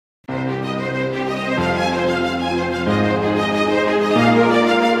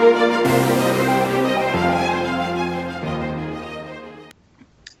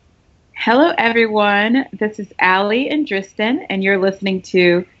everyone. This is Allie and Dristan, and you're listening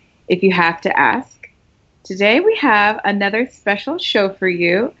to If You Have to Ask. Today we have another special show for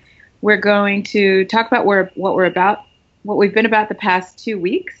you. We're going to talk about what we've been about the past 2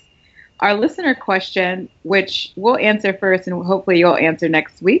 weeks. Our listener question, which we'll answer first, and hopefully you'll answer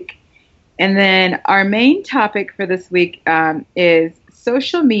next week. And then our main topic for this week is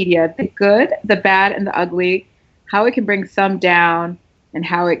social media, the good, the bad, and the ugly, how it can bring some down, and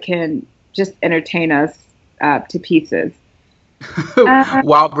how it can just entertain us to pieces.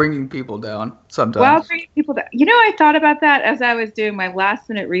 While bringing people down sometimes. While bringing people down. You know, I thought about that as I was doing my last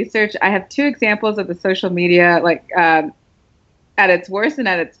minute research. I have 2 examples of the social media, at its worst and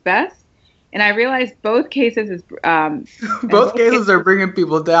at its best. And I realized both cases is both cases are bringing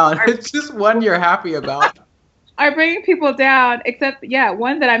people down. It's just one you're happy about. Are bringing people down, except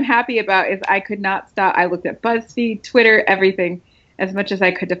one that I'm happy about is I could not stop. I looked at BuzzFeed, Twitter, everything, as much as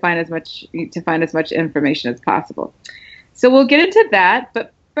I could to find as much information as possible. So we'll get into that.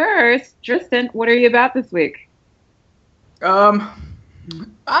 But first, Tristan, what are you about this week? So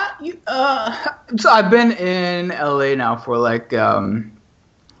I've been in LA now for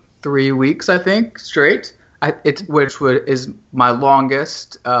 3 weeks, I think, straight. Is my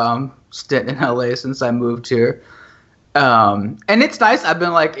longest stint in LA since I moved here. And it's nice. I've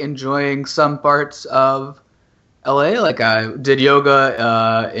been enjoying some parts of LA. I did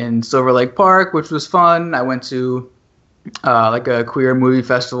yoga in Silver Lake Park, which was fun. I went to a queer movie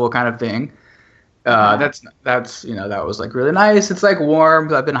festival kind of thing. That was really nice. It's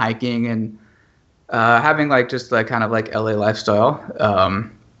warm. I've been hiking and having kind of LA lifestyle.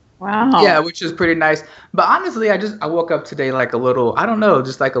 Wow. Yeah, which is pretty nice. But honestly, I woke up today a little, I don't know,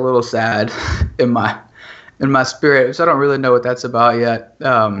 just a little sad in my spirit. So I don't really know what that's about yet.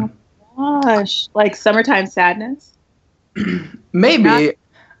 Gosh, summertime sadness? Maybe.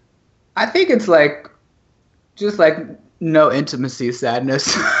 I think it's just no intimacy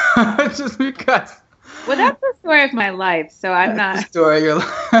sadness. Just because. Well, that's the story of my life, so I'm not. The story of your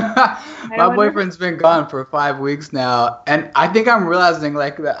life. My boyfriend's been gone for 5 weeks now, and I think I'm realizing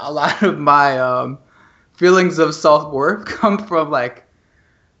that a lot of my feelings of self-worth come from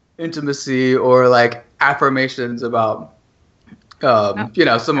intimacy or affirmations about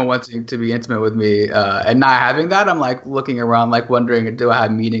someone wanting to be intimate with me, and not having that. I'm looking around wondering, do I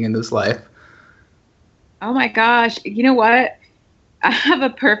have meaning in this life? Oh my gosh, you know what? I have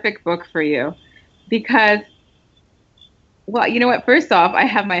a perfect book for you. Because, well, you know what? First off, I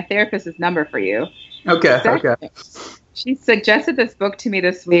have my therapist's number for you. Okay. She suggested this book to me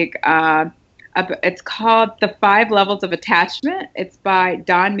this week. It's called The 5 Levels of Attachment. It's by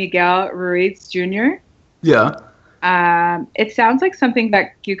Don Miguel Ruiz Jr. Yeah. It sounds like something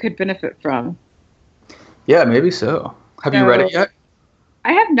that you could benefit from. Yeah, maybe so. Have you read it yet?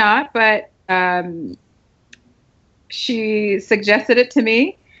 I have not, but she suggested it to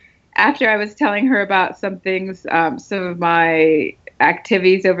me after I was telling her about some things, some of my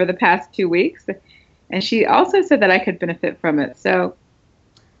activities over the past 2 weeks. And she also said that I could benefit from it. So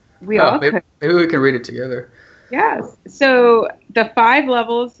maybe we can read it together. Yes. So the 5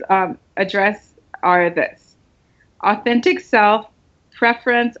 levels address are this: authentic self,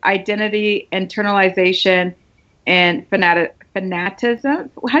 preference, identity, internalization, and fanatism.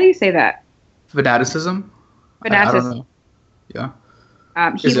 How do you say that? Fanaticism? Fanaticism. I don't know. Yeah.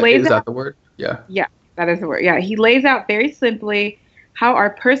 Is that the word? Yeah. Yeah, that is the word. Yeah. He lays out very simply how our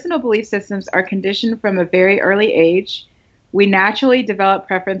personal belief systems are conditioned from a very early age. We naturally develop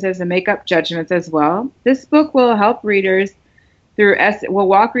preferences and make up judgments as well. This book will help readers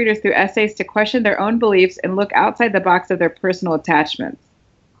walk readers through essays to question their own beliefs and look outside the box of their personal attachments.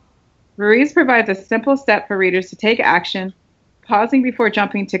 Ruiz provides a simple step for readers to take action, pausing before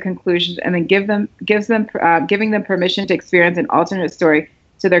jumping to conclusions, and then giving them permission to experience an alternate story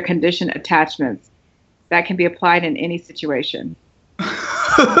to their conditioned attachments that can be applied in any situation.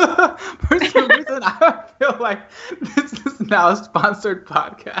 For some reason, I feel like this is now a sponsored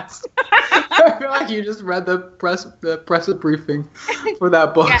podcast. I feel like you just read the press briefing for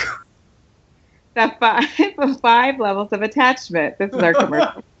that book. Yeah. The 5 levels of attachment. This is our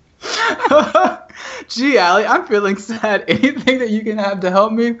commercial. Gee, Allie, I'm feeling sad. Anything that you can have to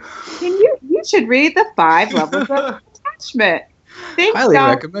help me? You should read the 5 levels of attachment. Thanks, highly Don.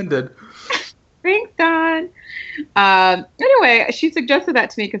 recommended. Thanks, Don. Anyway, she suggested that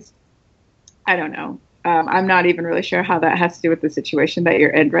to me because I don't know. I'm not even really sure how that has to do with the situation that you're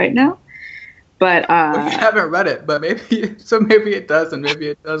in right now. But well, you haven't read it, but maybe it does, and maybe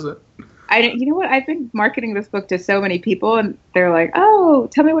it doesn't. You know what? I've been marketing this book to so many people, and they're like, "Oh,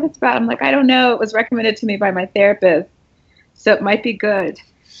 tell me what it's about." I'm like, "I don't know. It was recommended to me by my therapist, so it might be good."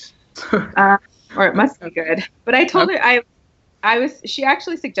 or it must be good. But I told her she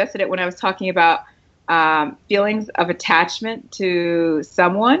actually suggested it when I was talking about feelings of attachment to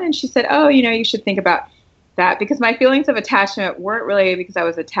someone. And she said, oh, you should think about that, because my feelings of attachment weren't really because I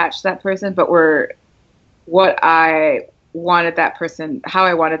was attached to that person, but were what I wanted that person, how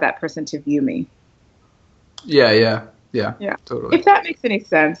I wanted that person to view me. Yeah, totally. If that makes any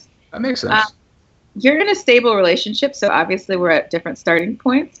sense. That makes sense. You're in a stable relationship, so obviously we're at different starting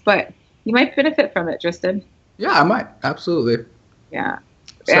points, but you might benefit from it, Tristan. Yeah, I might. Absolutely. Yeah.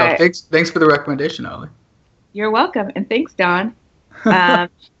 So thanks for the recommendation, Allie. You're welcome, and thanks, Don. Allie,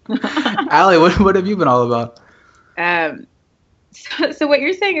 what have you been all about? So what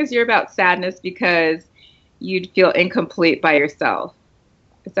you're saying is you're about sadness because you'd feel incomplete by yourself.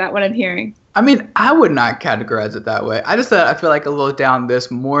 Is that what I'm hearing? I mean, I would not categorize it that way. I just said I feel like a little down this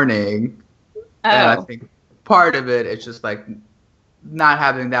morning. And I think part of it is just like not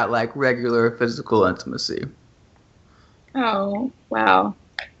having that like regular physical intimacy. Oh, wow.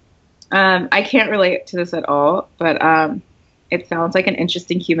 I can't relate to this at all, but it sounds like an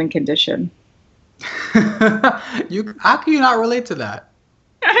interesting human condition. How can you not relate to that?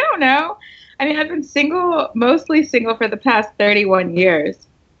 I don't know. I mean, I've been mostly single for the past 31 years.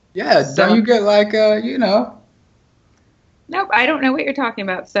 Yeah, so, don't you get like, Nope, I don't know what you're talking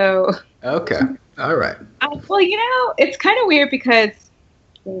about, so... Okay, all right. Well, it's kind of weird because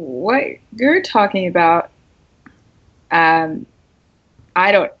what you're talking about, I've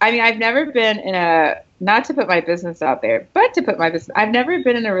never been in not to put my business out there, but to put my business, I've never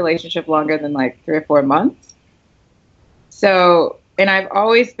been in a relationship longer than like 3 or 4 months. So, and I've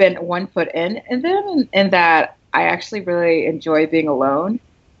always been one foot in them, and that I actually really enjoy being alone,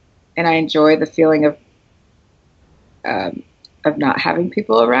 and I enjoy the feeling of not having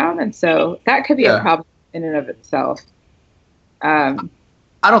people around, and so that could be a problem in and of itself. I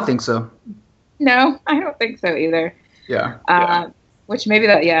don't think so. No, I don't think so either. Yeah. Which maybe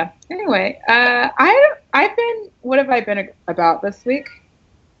that, yeah. Anyway, what have I been about this week?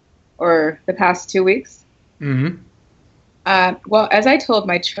 Or the past 2 weeks? Mm-hmm. Well, as I told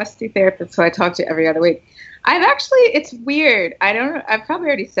my trusty therapist who I talk to every other week, it's weird. I've probably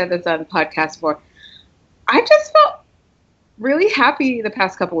already said this on the podcast before. I just felt really happy the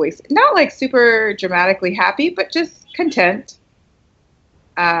past couple weeks. Not like super dramatically happy, but just content.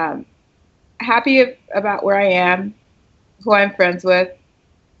 Happy about where I am, who I'm friends with,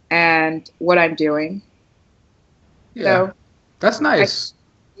 and what I'm doing. Yeah, so, that's nice.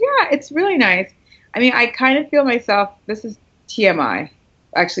 It's really nice. I mean, I kind of feel myself, this is TMI.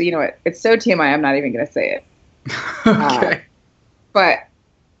 Actually, you know what? It's so TMI, I'm not even going to say it. Okay. But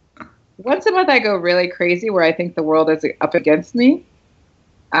once a month I go really crazy where I think the world is up against me.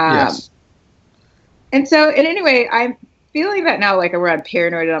 Yes. And so, and anyway, I'm feeling that now, like I'm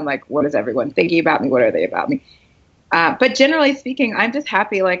paranoid, and I'm like, what is everyone thinking about me? What are they about me? But generally speaking, I'm just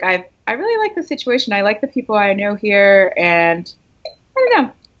happy. Like I really like the situation. I like the people I know here, and I don't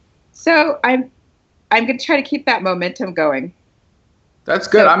know. So I'm going to try to keep that momentum going. That's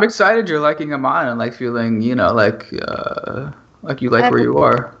good. So, I'm excited you're liking Amman and like feeling, like you like where you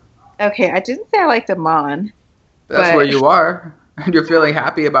are. Okay, I didn't say I liked Amman. That's where you are. And you're feeling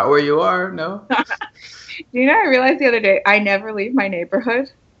happy about where you are, no? I realized the other day, I never leave my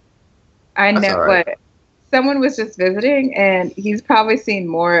neighborhood. Right. Someone was just visiting, and he's probably seen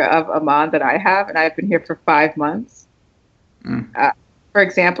more of Amman than I have, and I've been here for 5 months. For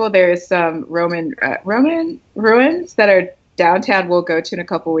example, there is some Roman ruins that are downtown we'll go to in a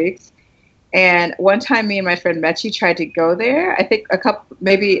couple weeks. And one time me and my friend Mechi tried to go there, I think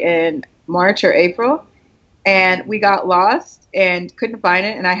maybe in March or April, and we got lost and couldn't find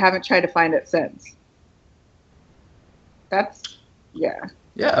it, and I haven't tried to find it since. Yeah,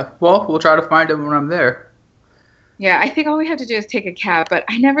 well, we'll try to find it when I'm there. Yeah, I think all we have to do is take a cab, but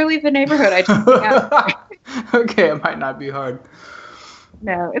I never leave the neighborhood. I just Okay, it might not be hard.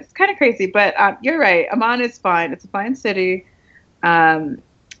 No, it's kind of crazy, but you're right. Amman is fine. It's a fine city, and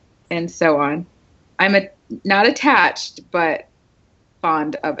so on. I'm not attached, but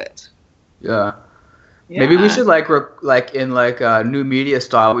fond of it. Yeah. Maybe we should in new media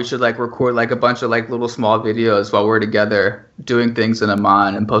style. We should record a bunch of little small videos while we're together doing things in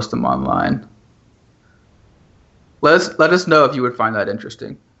Amman and post them online. Let us know if you would find that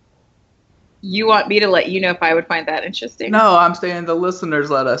interesting. You want me to let you know if I would find that interesting? No, I'm saying the listeners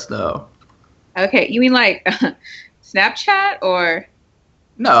let us know. Okay, you mean Snapchat or?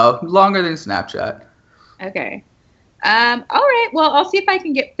 No, longer than Snapchat. Okay. All right. Well, I'll see if I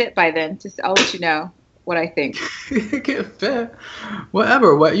can get fit by then. I'll let you know what I think. Get fit?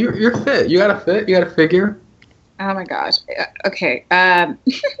 Whatever. What you're fit. You got to fit. You got to figure. Oh my gosh. Okay.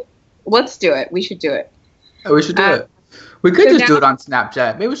 Let's do it. We should do it. Oh, we should do it. We could so just do it on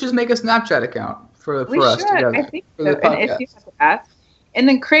Snapchat. Maybe we should just make a Snapchat account for us together. I think for so. the podcast. And if you have to ask. And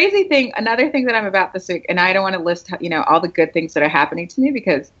then crazy thing, another thing that I'm about this week, and I don't want to list, all the good things that are happening to me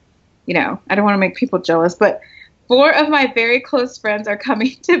because, I don't want to make people jealous, but 4 of my very close friends are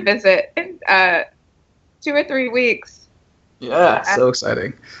coming to visit in 2 or 3 weeks. Yeah, so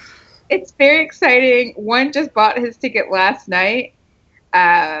exciting. It's very exciting. One just bought his ticket last night.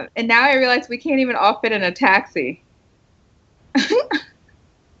 And now I realize we can't even all fit in a taxi.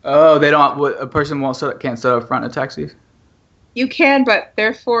 Oh, they don't. A person can't sit up front of taxis. You can, but there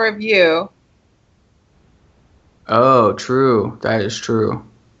are 4 of you. Oh, true. That is true.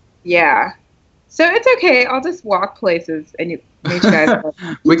 Yeah. So it's okay. I'll just walk places and meet you guys.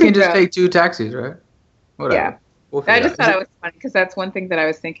 We can just take 2 taxis, right? Whatever. Yeah. I just thought it was funny because that's one thing that I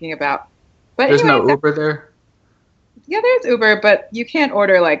was thinking about. But there's no Uber there? Yeah, there's Uber, but you can't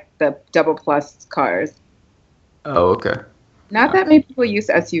order like the double plus cars. Oh, okay. Not that many people use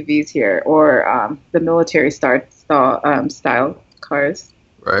SUVs here or the military style cars.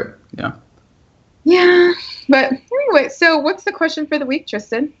 Right, yeah. Yeah, but anyway, so what's the question for the week,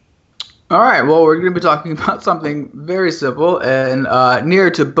 Tristan? All right, well, we're going to be talking about something very simple and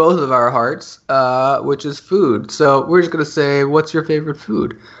near to both of our hearts, which is food. So we're just going to say, what's your favorite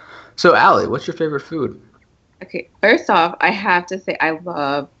food? So, Allie, what's your favorite food? Okay, first off, I have to say I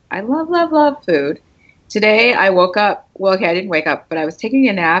love food. Today I woke up, I didn't wake up, but I was taking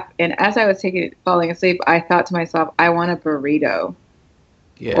a nap, and as I was falling asleep, I thought to myself, I want a burrito.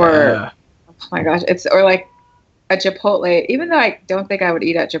 Yeah. Or, oh my gosh, or like a Chipotle, even though I don't think I would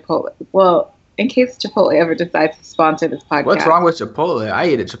eat at Chipotle. Well, in case Chipotle ever decides to sponsor this podcast. What's wrong with Chipotle? I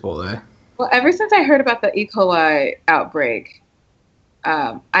eat at Chipotle. Well, ever since I heard about the E. coli outbreak,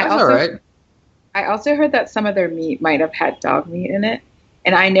 That's all right. I also heard that some of their meat might have had dog meat in it.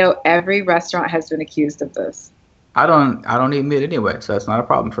 And I know every restaurant has been accused of this. I don't eat meat anyway, so that's not a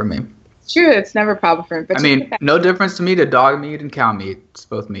problem for me. It's true, it's never a problem for me. But I mean, no difference to me to dog meat and cow meat. It's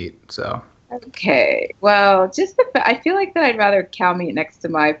both meat, so. Okay, well, I feel like that I'd rather cow meat next to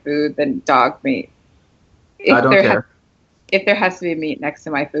my food than dog meat. I don't care. If there has to be meat next to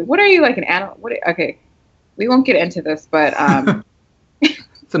my food. What are you, like an animal? Okay, we won't get into this, but...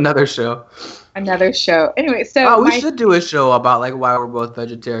 It's another show. Another show. Anyway, so we should do a show about like why we're both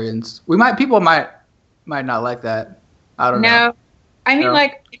vegetarians. People might not like that. I don't know. No, I mean,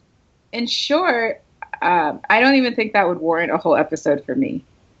 like, in short, I don't even think that would warrant a whole episode for me.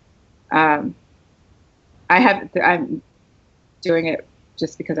 I'm doing it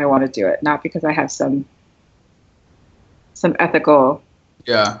just because I want to do it, not because I have some ethical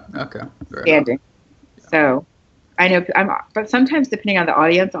standing. Yeah. So I know but sometimes depending on the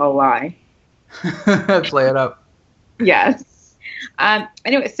audience, I'll lie. Play it up. Yes.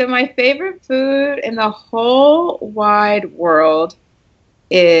 Anyway, so my favorite food in the whole wide world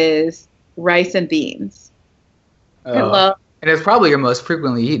is rice and beans. And it's probably your most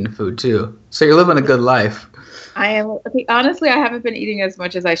frequently eaten food too. So you're living a good life. I am. Okay, honestly, I haven't been eating as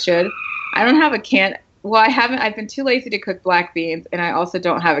much as I should. I don't have a can. Well, I haven't. I've been too lazy to cook black beans, and I also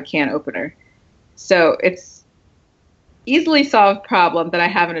don't have a can opener. So it's easily solved problem that I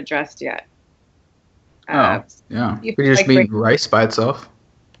haven't addressed yet. Yeah. You could just eat rice by itself.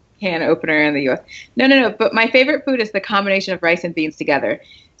 Can opener in the U.S. No. But my favorite food is the combination of rice and beans together.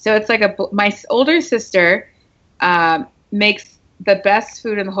 So it's like my older sister makes the best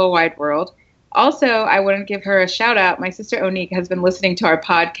food in the whole wide world. Also, I want to give her a shout out. My sister Onique has been listening to our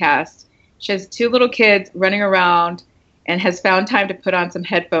podcast. She has 2 little kids running around and has found time to put on some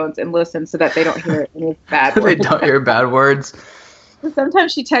headphones and listen so that they don't hear any bad words. They don't hear bad words.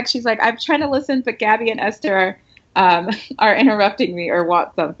 Sometimes she texts, she's like, I'm trying to listen, but Gabby and Esther are interrupting me or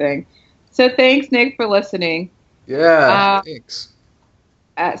want something. So thanks, Nick, for listening. Yeah, thanks.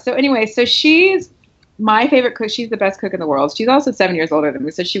 So anyway, so she's my favorite cook. She's the best cook in the world. She's also 7 years older than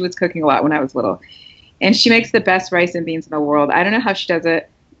me, so she was cooking a lot when I was little. And she makes the best rice and beans in the world. I don't know how she does it.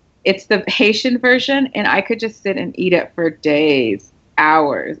 It's the Haitian version, and I could just sit and eat it for days,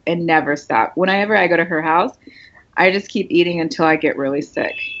 hours, and never stop. Whenever I go to her house, I just keep eating until I get really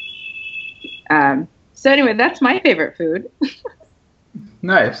sick. So anyway, that's my favorite food.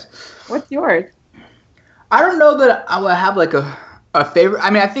 Nice. What's yours? I don't know that I would have like a favorite.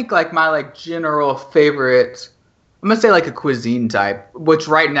 I mean, I think like my like general favorite, I'm going to say like a cuisine type, which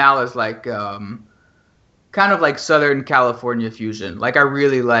right now is like kind of like Southern California fusion. Like I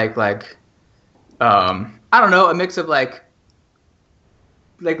really like I don't know, a mix of like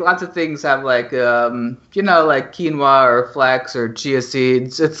lots of things have like like quinoa or flax or chia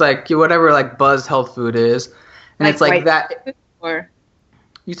seeds. It's like whatever like buzz health food is, and like it's like that. Or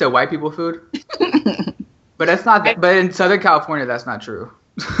You said white people food? But that's not. But in Southern California, that's not true.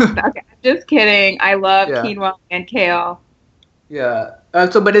 Okay, just kidding. I love quinoa and kale. Yeah.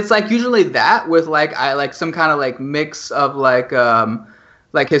 But it's like usually that with like some kind of like mix of like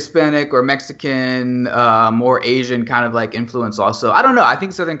Hispanic or Mexican or Asian kind of like influence also. I don't know. I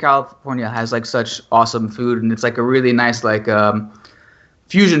think Southern California has like such awesome food, and it's like a really nice like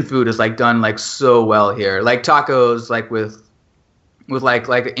fusion food is like done like so well here. Like tacos like with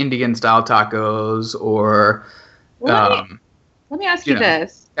like Indian style tacos or let me ask you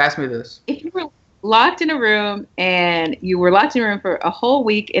this. Ask me this. If you were locked in a room and you were locked in a room for a whole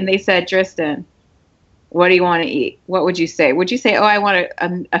week and they said, Tristan, what do you want to eat? What would you say? Would you say, oh, I want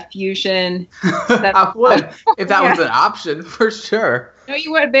a fusion? I would, if that was an option, for sure. No,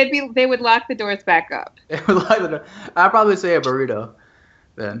 you would. They would lock the doors back up. I'd probably say a burrito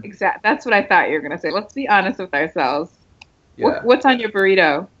then. Exactly. That's what I thought you were going to say. Let's be honest with ourselves. Yeah. What's on your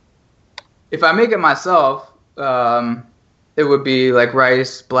burrito? If I make it myself, it would be like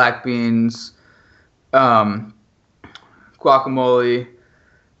rice, black beans, guacamole,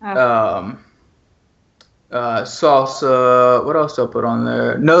 salsa. What else do I put on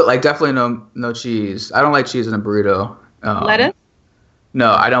there? No, like definitely no cheese. I don't like cheese in a burrito. Lettuce?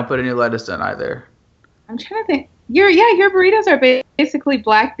 No, I don't put any lettuce in either. I'm trying to think. Your burritos are basically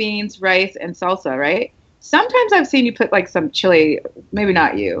black beans, rice, and salsa, right? Sometimes I've seen you put like some chili. Maybe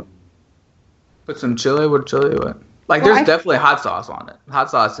not you. Put some chili? What chili? What? Like there's definitely hot sauce on it. Hot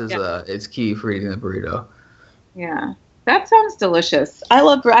sauce is key for eating the burrito. Yeah. That sounds delicious.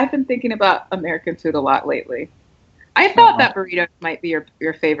 I've been thinking about American food a lot lately. I thought that burrito might be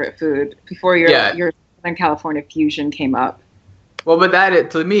your favorite food before your Southern California fusion came up. Well,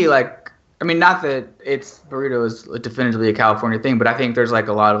 but to me, like, I mean, not that burrito is definitively a California thing, but I think there's like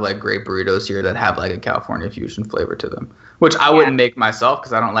a lot of like great burritos here that have like a California fusion flavor to them, which I wouldn't make myself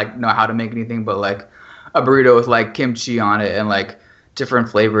because I don't like know how to make anything but like a burrito with like kimchi on it and like different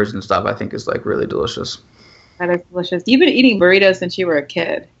flavors and stuff. I think is like really delicious. That is delicious. You've been eating burritos since you were a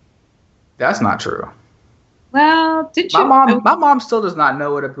kid. That's not true. Well, did you? My mom still does not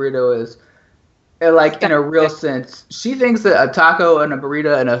know what a burrito is. And like in a real sense, she thinks that a taco and a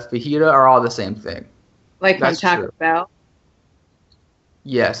burrito and a fajita are all the same thing. Like from Taco Bell?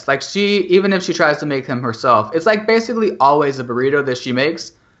 Yes. Like even if she tries to make them herself, it's like basically always a burrito that she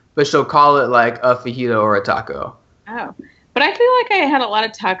makes, but she'll call it like a fajita or a taco. Oh. But I feel like I had a lot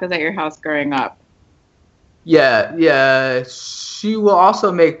of tacos at your house growing up. Yeah. She will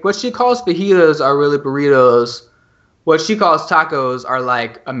also make what she calls fajitas are really burritos. What she calls tacos are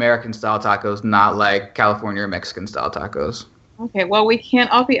like American style tacos, not like California or Mexican style tacos. Okay, well, we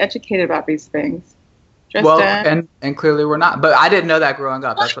can't all be educated about these things. Tristan. Well, and clearly we're not. But I didn't know that growing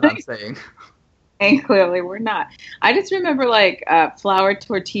up. That's what I'm saying. And clearly we're not. I just remember like flour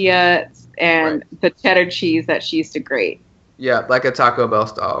tortillas and the cheddar cheese that she used to grate. Yeah, like a Taco Bell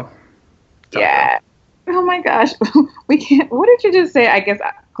style. Yeah. Oh my gosh. We can't. What did you just say? I guess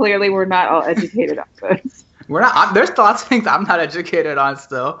clearly we're not all educated on this. We're not. There's lots of things I'm not educated on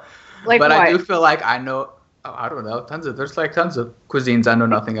still. Like but what? I do feel like I know. I don't know. There's tons of cuisines I know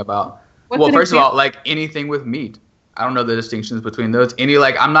nothing about. Well, first of all, like anything with meat. I don't know the distinctions between those. I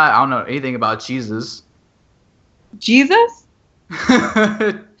don't know anything about cheeses. Jesus?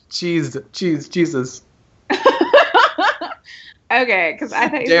 Jesus. Okay, because I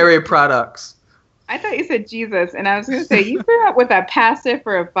thought dairy products. I thought you said Jesus, and I was going to say you grew up with a passive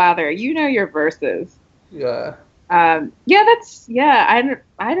or a father. You know your verses. Yeah. I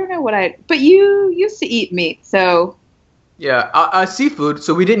don't know but you used to eat meat, so. Yeah, seafood.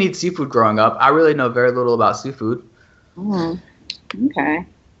 So we didn't eat seafood growing up. I really know very little about seafood. Okay.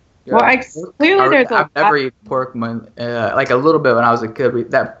 Yeah. Well, clearly I've never eaten pork, like a little bit when I was a kid.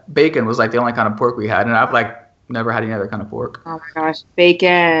 That bacon was like the only kind of pork we had, and I've like never had any other kind of pork. Oh my gosh,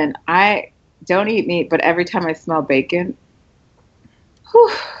 bacon! I don't eat meat, but every time I smell bacon,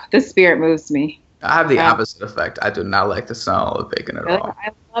 the spirit moves me. I have the opposite effect. I do not like the smell of bacon at all.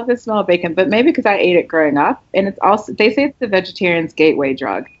 I love the smell of bacon, but maybe because I ate it growing up, and it's also they say it's the vegetarian's gateway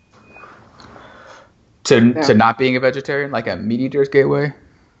drug. To not being a vegetarian, like a meat eater's gateway.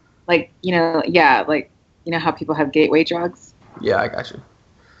 Like how people have gateway drugs. Yeah, I got you.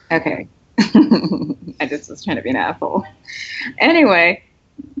 Okay, I just was trying to be an asshole. Anyway,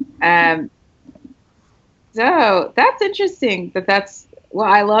 so that's interesting. Well,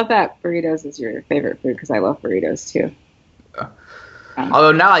 I love that burritos is your favorite food because I love burritos too. Yeah.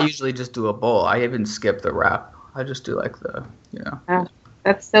 Although now I usually just do a bowl. I even skip the wrap. I just do like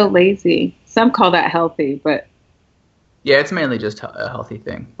that's so lazy. Some call that healthy, but. Yeah, it's mainly just a healthy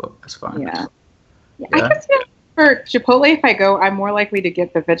thing, but it's fine. Yeah. I guess for Chipotle, if I go, I'm more likely to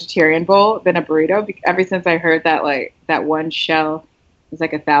get the vegetarian bowl than a burrito. Ever since I heard that, like, that one shell is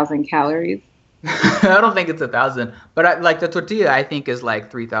like 1,000 calories. I don't think it's 1,000, but like the tortilla, I think is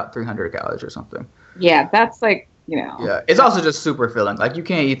like 300 calories or something. Yeah, that's like, Yeah, it's also just super filling. Like you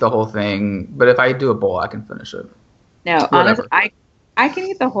can't eat the whole thing, but if I do a bowl, I can finish it. No, honestly, I can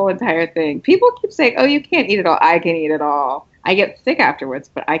eat the whole entire thing. People keep saying, "Oh, you can't eat it all." I can eat it all. I get sick afterwards,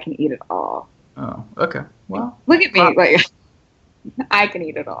 but I can eat it all. Oh, okay. Well, look at me, like I can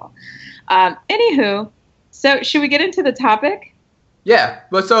eat it all. Anywho, so should we get into the topic? Yeah,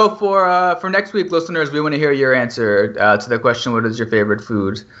 but so for next week, listeners, we want to hear your answer to the question: what is your favorite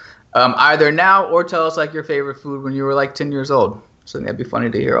food? Either now or tell us like your favorite food when you were like 10 years old. So that'd be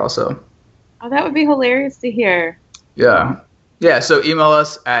funny to hear also. Oh, that would be hilarious to hear. Yeah. Yeah, so email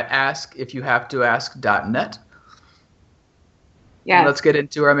us at askifyouhavetoask.net. Yeah. Let's get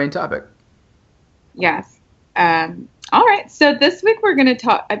into our main topic. Yes. All right. So this week we're going to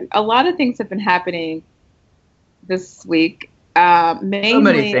talk. A lot of things have been happening this week. Mainly, so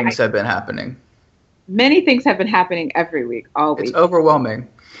many things have been happening. Many things have been happening every week, all week. It's overwhelming.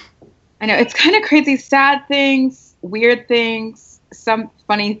 I know. It's kind of crazy. Sad things, weird things, some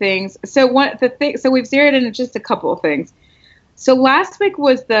funny things. So so we've zeroed in just a couple of things. So last week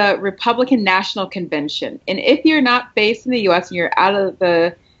was the Republican National Convention, and if you're not based in the U.S. and you're out of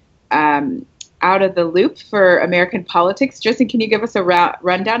the loop for American politics, Justin, can you give us a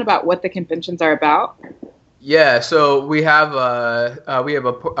rundown about what the conventions are about? Yeah, so we have a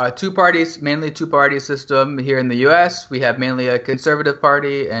mainly two party system here in the U.S. We have mainly a conservative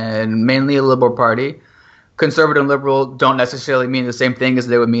party and mainly a liberal party. Conservative and liberal don't necessarily mean the same thing as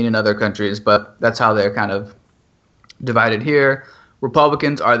they would mean in other countries, but that's how they're kind of divided here.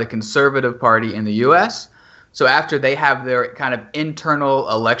 Republicans are the conservative party in the U.S. So after they have their kind of internal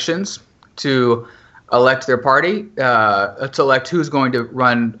elections to elect their party, to elect who's going to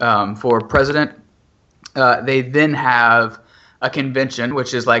run for president, they then have a convention,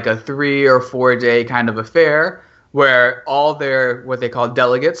 which is like a 3 or 4 day kind of affair where all their what they call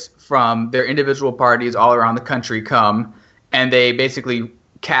delegates from their individual parties all around the country come, and they basically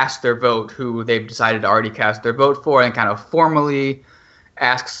cast their vote who they've decided to already cast their vote for, and kind of formally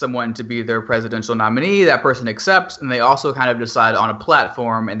ask someone to be their presidential nominee. That person accepts, and they also kind of decide on a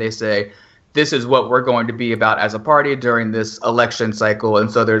platform, and they say, this is what we're going to be about as a party during this election cycle. And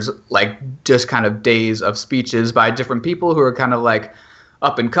so there's like just kind of days of speeches by different people who are kind of like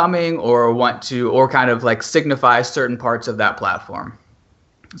up and coming or want to, or kind of like signify certain parts of that platform.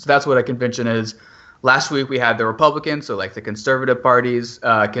 So that's what a convention is. Last week we had the Republicans, so like the conservative party's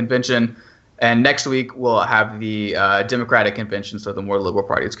convention. And next week we'll have the Democratic convention, so the more liberal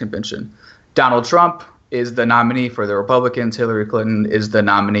party's convention. Donald Trump is the nominee for the Republicans. Hillary Clinton is the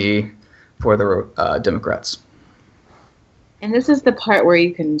nominee for the Democrats. And this is the part where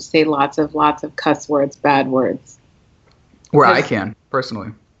you can say lots of cuss words, bad words. Where I can,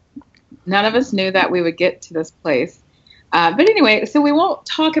 personally. None of us knew that we would get to this place. But anyway, so we won't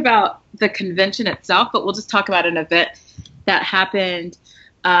talk about the convention itself, but we'll just talk about an event that happened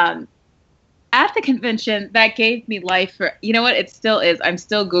at the convention that gave me life for, you know what, it still is. I'm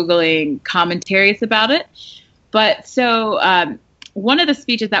still Googling commentaries about it. But so one of the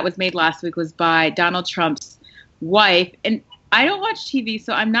speeches that was made last week was by Donald Trump's wife. And I don't watch TV,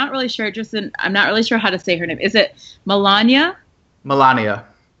 so I'm not really sure. I'm not really sure how to say her name. Is it Melania? Melania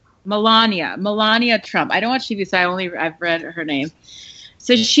Trump. I don't watch TV, so I've read her name.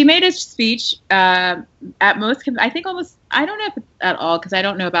 So she made a speech at most, I think almost, I don't know if at all, because I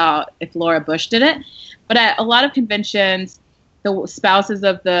don't know about if Laura Bush did it, but at a lot of conventions, the spouses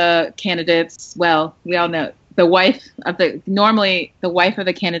of the candidates, well, we all know, normally the wife of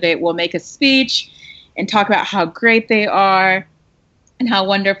the candidate will make a speech and talk about how great they are and how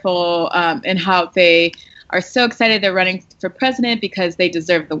wonderful and how they are so excited they're running for president because they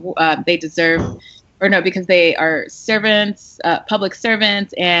deserve because they are servants, public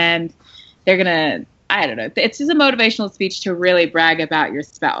servants, and they're gonna, I don't know. It's just a motivational speech to really brag about your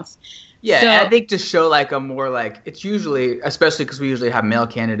spouse. Yeah, so, I think to show like a more like, it's usually, especially because we usually have male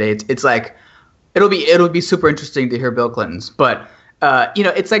candidates, it's like it'll be super interesting to hear Bill Clinton's, but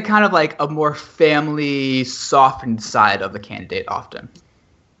it's like kind of like a more family softened side of the candidate often.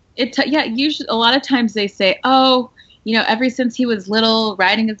 Usually a lot of times they say, oh, ever since he was little,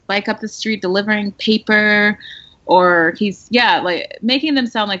 riding his bike up the street, delivering paper, or he's, like making them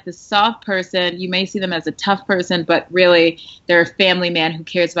sound like this soft person. You may see them as a tough person, but really they're a family man who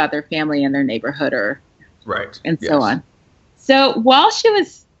cares about their family and their neighborhood so on. So while she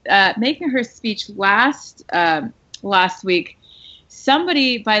was making her speech last week,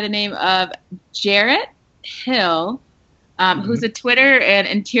 somebody by the name of Jarrett Hill, who's a Twitter and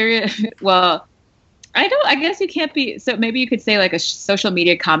interior. Well, I guess you can't be. So maybe you could say like a social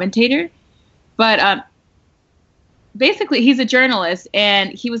media commentator, but basically he's a journalist,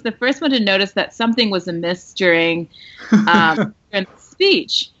 and he was the first one to notice that something was amiss during the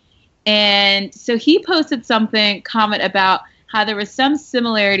speech. And so he posted comment about how there were some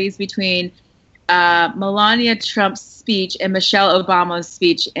similarities between Melania Trump's speech and Michelle Obama's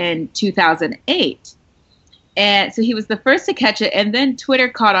speech in 2008. And so he was the first to catch it. And then Twitter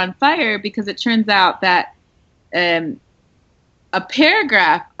caught on fire because it turns out that a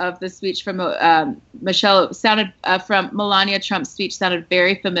paragraph of the speech from from Melania Trump's speech sounded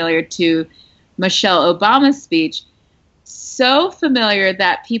very familiar to Michelle Obama's speech. So familiar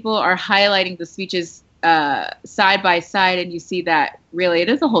that people are highlighting the speeches side by side, and you see that really it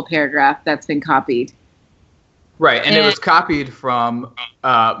is a whole paragraph that's been copied. Right, and it was copied from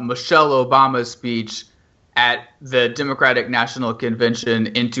Michelle Obama's speech at the Democratic National Convention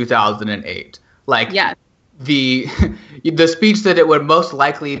in 2008. Like, yes. the speech that it would most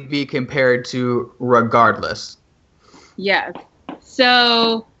likely be compared to regardless. Yes.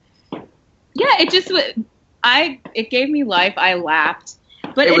 So, yeah, it gave me life. I laughed.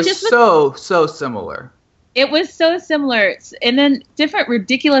 But it was just so similar. It was so similar. And then different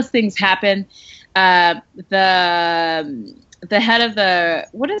ridiculous things happened. The head of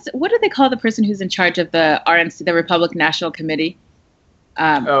what do they call the person who's in charge of the RNC, the Republican National Committee?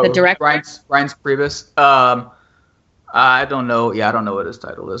 The director? Reince Priebus. I don't know. Yeah, I don't know what his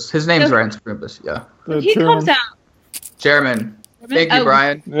title is. His name's Reince Priebus. Yeah. He comes out. Chairman. Thank you,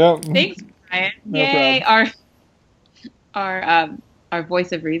 Brian. Yeah. Thanks, Brian. No Yay! Our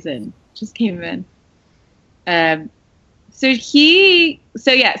voice of reason just came in. So he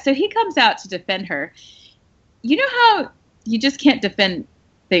comes out to defend her. You know how you just can't defend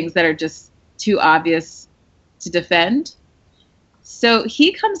things that are just too obvious to defend? So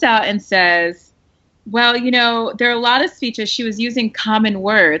he comes out and says, well, there are a lot of speeches. She was using common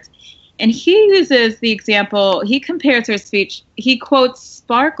words. And he uses the example, he compares her speech, he quotes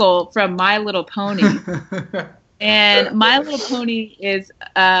Sparkle from My Little Pony. And My Little Pony is,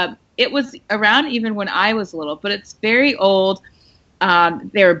 it was around even when I was little, but it's very old.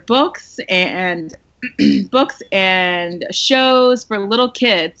 There are books and shows for little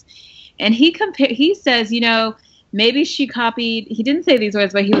kids. And he says, maybe she copied, he didn't say these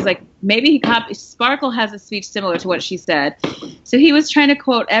words, but he was like, maybe he copied, Sparkle has a speech similar to what she said. So he was trying to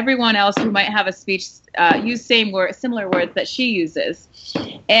quote everyone else who might have a speech, use similar words that she uses.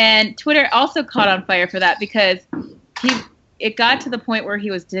 And Twitter also caught on fire for that because it got to the point where he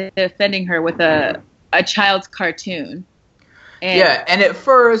was defending her with a child's cartoon. And at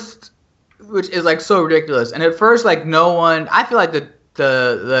first, which is like so ridiculous, and at first like no one, I feel like the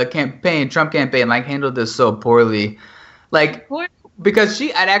Trump campaign like handled this so poorly, like because she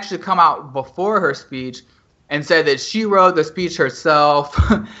had actually come out before her speech and said that she wrote the speech herself.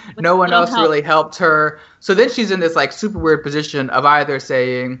 No one else really helped her. So then she's in this like super weird position of either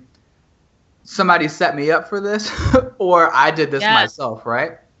saying somebody set me up for this or I did this myself,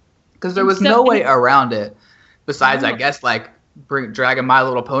 right? Because there was no way around it besides, I guess, like dragging My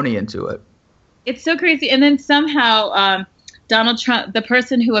Little Pony into it. It's so crazy. And then somehow Donald Trump, the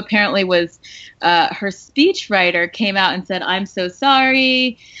person who apparently was her speechwriter, came out and said, I'm so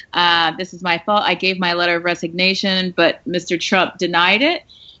sorry. This is my fault. I gave my letter of resignation, but Mr. Trump denied it.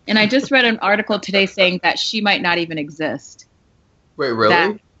 And I just read an article today saying that she might not even exist. Wait,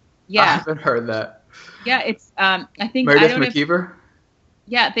 really? Yeah. I haven't heard that. Yeah, it's, I think. Meredith McKeever?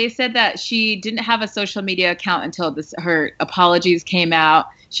 Yeah, they said that she didn't have a social media account until her apologies came out.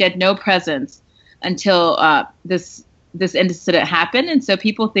 She had no presence until this incident happened, and so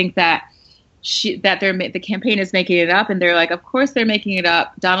people think that the campaign is making it up, and they're like, of course they're making it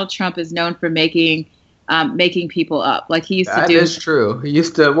up. Donald Trump is known for making people up, like he used to do. That is true. He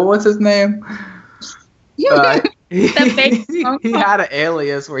used to. What was his name? He had an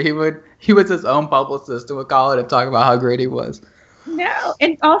alias where he was his own publicist and would call it and talk about how great he was. No,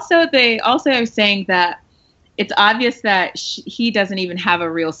 and also they are saying that it's obvious that he doesn't even have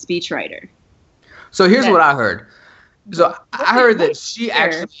a real speechwriter. So here's what I heard. So I heard that she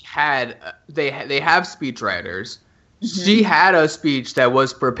actually had they have speechwriters. Mm-hmm. She had a speech that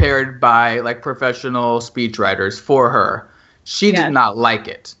was prepared by like professional speechwriters for her. She did not like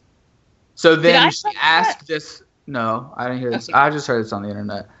it. So then she asked this. No, I didn't hear this. Okay. I just heard this on the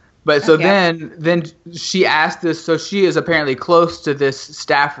internet. But so then she asked this. So she is apparently close to this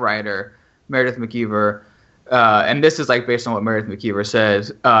staff writer, Meredith McKeever. And this is like based on what Meredith McKeever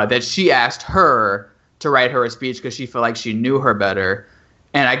says, that she asked her to write her a speech because she felt like she knew her better.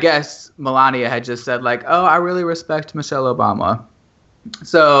 And I guess Melania had just said like, "Oh, I really respect Michelle Obama."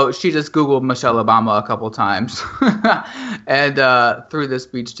 So she just Googled Michelle Obama a couple times and threw this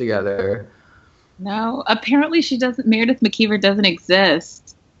speech together. No, apparently she doesn't. Meredith McKeever doesn't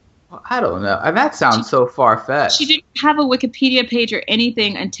exist. Well, I don't know. And that sounds so far-fetched. She didn't have a Wikipedia page or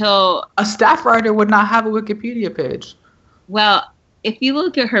anything until... A staff writer would not have a Wikipedia page. Well, if you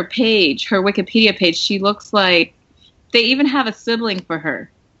look at her page, her Wikipedia page, she looks like they even have a sibling for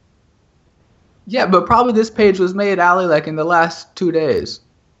her. Yeah, but probably this page was made, Allie, like in the last 2 days.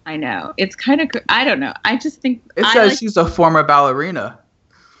 I know. It's kind of... I don't know. I just think... It says she's a former ballerina.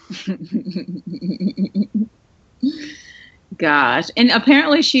 Gosh. And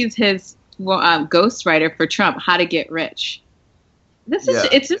apparently she's his ghostwriter for Trump, How to Get Rich.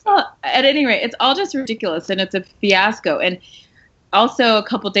 It's just all, at any rate, it's all just ridiculous, and it's a fiasco. And also a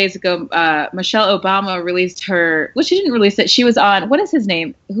couple days ago, Michelle Obama released her, well, she didn't release it. She was on, what is his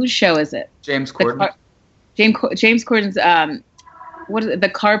name? Whose show is it? James Corden. James Corden's, what is it? The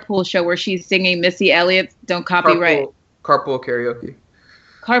Carpool Show, where she's singing Missy Elliott's Don't Copyright. Carpool Karaoke.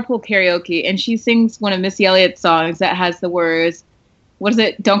 Carpool Karaoke, and she sings one of Missy Elliott's songs that has the words, what is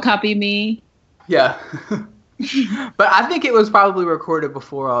it? Don't copy me. Yeah. But I think it was probably recorded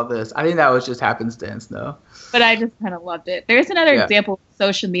before all this. I think that was just happenstance, though. But I just kind of loved it. There's another example of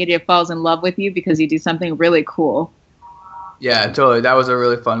social media falls in love with you because you do something really cool. Yeah, totally. That was a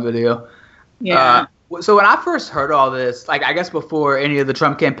really fun video. Yeah. So when I first heard all this, like I guess before any of the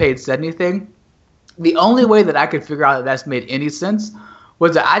Trump campaign said anything, the only way that I could figure out that that's made any sense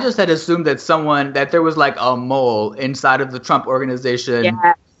was that I just had assumed that there was like a mole inside of the Trump organization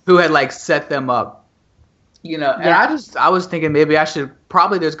who had like set them up. You know, and I was thinking maybe there's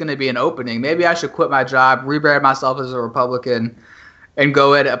going to be an opening. Maybe I should quit my job, rebrand myself as a Republican, and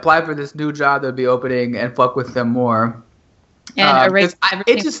go ahead and apply for this new job that would be opening and fuck with them more. And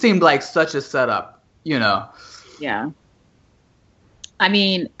it just seemed like such a setup, you know? Yeah. I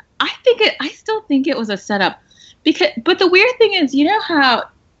mean, I still think it was a setup but the weird thing is, you know how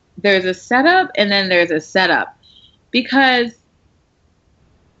there's a setup and then there's a setup, because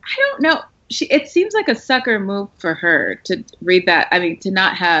I don't know. It seems like a sucker move for her to read that. I mean, to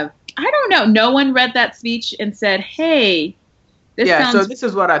not have, I don't know. No one read that speech and said, hey, so this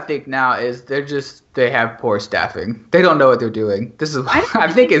is what I think now is they have poor staffing. They don't know what they're doing. This is,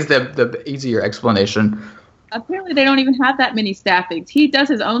 I think is the easier explanation. Apparently they don't even have that many staffings. He does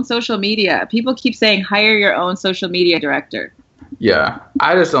his own social media. People keep saying, hire your own social media director. Yeah.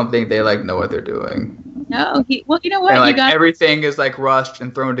 I just don't think they know what they're doing. No, well, you know what? And everything is rushed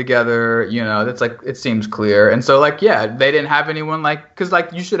and thrown together. You know, that's it seems clear. And so they didn't have anyone because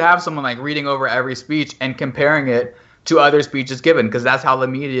you should have someone reading over every speech and comparing it to other speeches given, because that's how the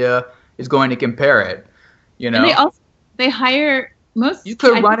media is going to compare it. You know, and they hire most. You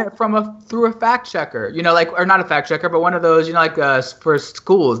could run it through a fact checker. You know, or not a fact checker, but one of those. You know, for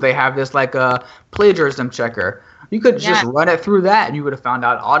schools they have this plagiarism checker. You could just run it through that, and you would have found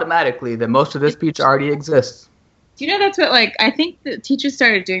out automatically that most of this speech already exists. Do you know that's what, I think the teachers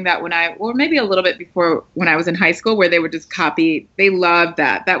started doing that or maybe a little bit before when I was in high school, where they would just copy. They loved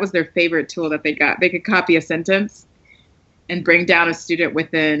that. That was their favorite tool that they got. They could copy a sentence and bring down a student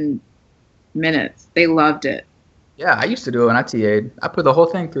within minutes. They loved it. Yeah, I used to do it when I TA'd. I put the whole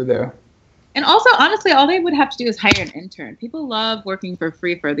thing through there. And also, honestly, all they would have to do is hire an intern. People love working for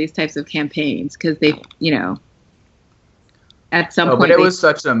free for these types of campaigns because they, at some point. But it was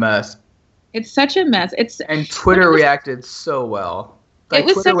such a mess. It's such a mess. And Twitter reacted so well.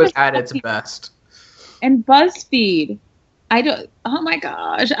 Twitter was at its best. And BuzzFeed. Oh my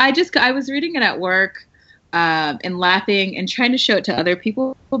gosh. I was reading it at work and laughing and trying to show it to other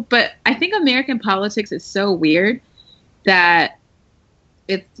people. But I think American politics is so weird that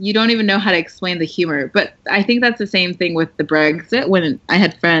you don't even know how to explain the humor. But I think that's the same thing with the Brexit. When I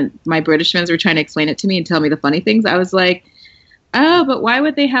had my British friends were trying to explain it to me and tell me the funny things, I was like, oh, but why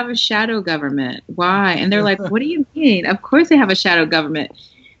would they have a shadow government? Why? And they're like, what do you mean? Of course they have a shadow government.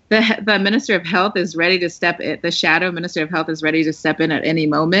 The Minister of Health is ready to step in. The shadow Minister of Health is ready to step in at any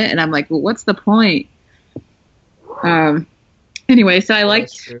moment. And I'm like, well, what's the point? Anyway, so I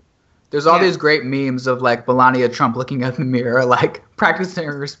liked... There's all these great memes of Melania Trump looking at the mirror, practicing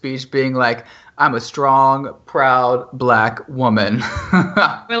her speech, being like, I'm a strong, proud black woman.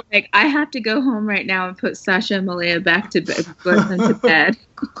 Or I have to go home right now and put Sasha and Malaya back to bed.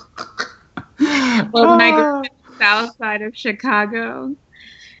 Well, when I grew up in the south side of Chicago,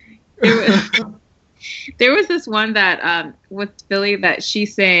 there was this one that with Philly that she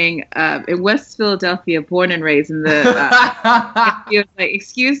sang in West Philadelphia, born and raised in the. She was like,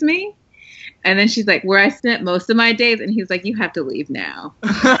 "Excuse me," And then she's like, where I spent most of my days. And he's like, you have to leave now.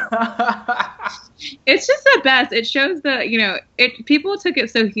 It's just the best. It shows people took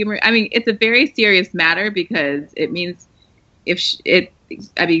it so humorous. I mean, it's a very serious matter because it means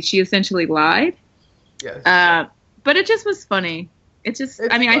she essentially lied. Yes. But it just was funny. It's just,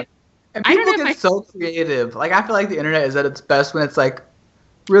 It's I mean, fun. And I don't people know if get so creative. Like, I feel like the internet is at its best when it's like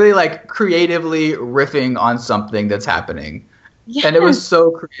really like creatively riffing on something that's happening. Yes. And it was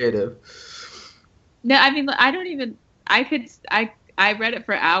so creative. No, I mean, I read it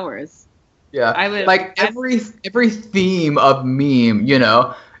for hours. Yeah. I would like every theme of meme,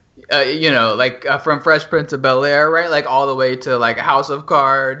 from Fresh Prince of Bel-Air, right? Like all the way to like House of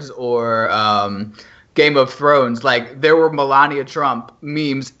Cards or Game of Thrones. Like there were Melania Trump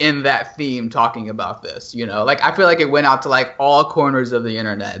memes in that theme talking about this, Like I feel like it went out to like all corners of the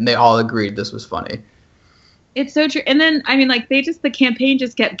internet and they all agreed this was funny. It's so true. And then, I mean, like the campaign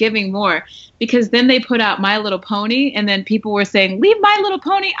just kept giving more because then they put out My Little Pony and then people were saying, leave My Little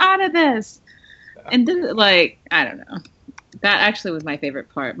Pony out of this. Yeah. And then, like, I don't know. That actually was my favorite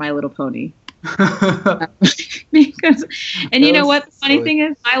part, My Little Pony. Because, and you know what? The funny thing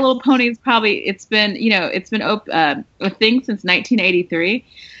is, My Little Pony is it's been a thing since 1983.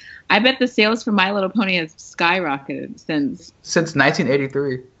 I bet the sales for My Little Pony has skyrocketed since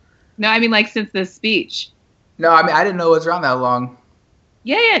 1983. No, I mean like since this speech. No, I mean I didn't know it was around that long.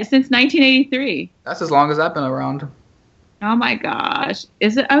 Yeah, since 1983. That's as long as I've been around. Oh my gosh,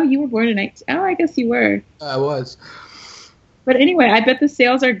 is it? Oh, you were born in 19. Oh, I guess you were. I was. But anyway, I bet the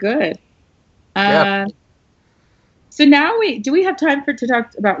sales are good. Yeah. So now do we have time to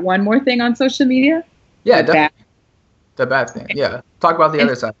talk about one more thing on social media? Yeah, definitely. The bad thing. Yeah. Talk about the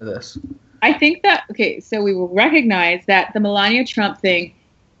other side of this. I think that, so we will recognize that the Melania Trump thing,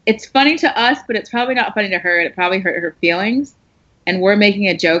 it's funny to us, but it's probably not funny to her. It probably hurt her feelings. And we're making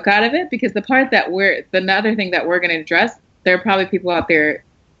a joke out of it because another thing that we're going to address, there are probably people out there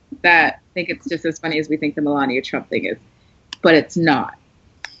that think it's just as funny as we think the Melania Trump thing is, but it's not.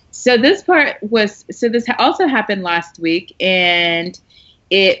 So this also happened last week, and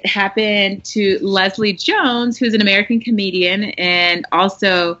it happened to Leslie Jones, who's an American comedian and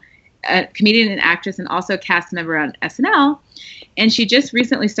also a comedian and actress and also a cast member on SNL. And she just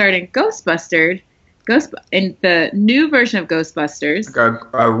recently starred in Ghostbusters, in the new version of Ghostbusters. Like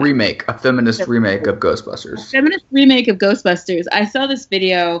a remake, a feminist remake of Ghostbusters. Feminist remake of Ghostbusters. I saw this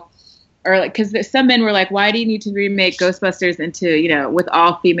video, because some men were like, why do you need to remake Ghostbusters into, with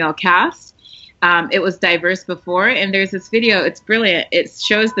all female cast? It was diverse before, and there's this video. It's brilliant. It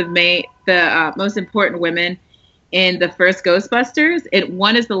shows the most important women in the first Ghostbusters.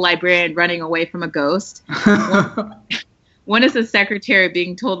 One is the librarian running away from a ghost. One is the secretary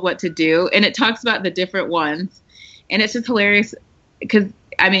being told what to do, and it talks about the different ones. And it's just hilarious because,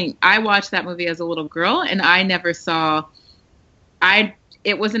 I mean, I watched that movie as a little girl, and I never saw it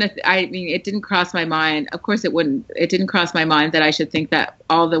didn't cross my mind. Of course it wouldn't. It didn't cross my mind that I should think that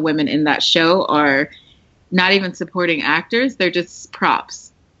all the women in that show are not even supporting actors. They're just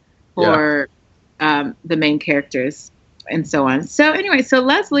props for the main characters and so on. So anyway,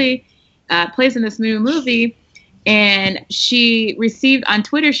 Leslie plays in this new movie, and she received on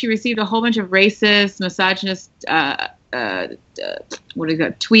Twitter, a whole bunch of racist, misogynist,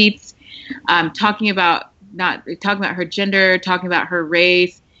 tweets, talking about her gender, talking about her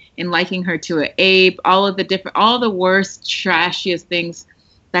race, and liking her to an ape, all the worst, trashiest things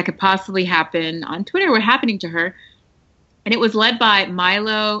that could possibly happen on Twitter were happening to her. And it was led by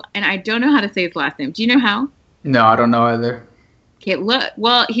Milo, and I don't know how to say his last name. Do you know how? No, I don't know either. Okay,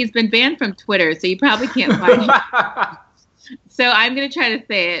 well, he's been banned from Twitter, so you probably can't find him. So I'm going to try to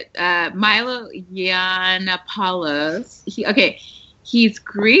say it. Milo Yiannopoulos. He's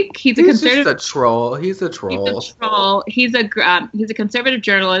Greek. He's just a troll. He's a troll. He's a conservative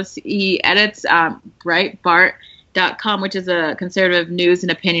journalist. He edits Breitbart.com, which is a conservative news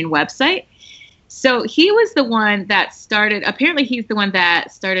and opinion website. So he was the one that started. Apparently, he's the one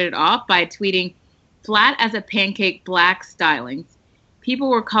that started it off by tweeting "flat as a pancake, black stylings." People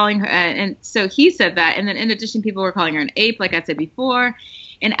were calling her, and so he said that. And then, in addition, people were calling her an ape, like I said before.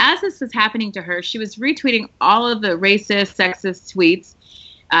 And as this was happening to her, she was retweeting all of the racist, sexist tweets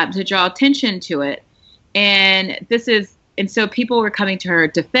to draw attention to it. And so people were coming to her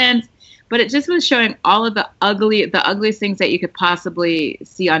defense, but it just was showing all of the ugliest things that you could possibly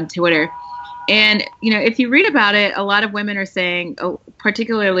see on Twitter. And, if you read about it, a lot of women are saying,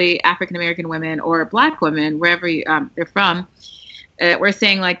 particularly African-American women or Black women, wherever they're from, we're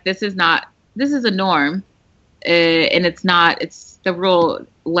saying like, this is a norm. And it's the rule,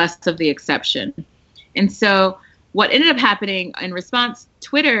 less of the exception. And so what ended up happening in response,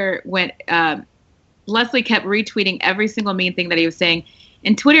 Twitter went, Leslie kept retweeting every single mean thing that he was saying,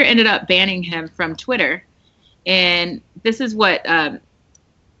 and Twitter ended up banning him from Twitter. And this is what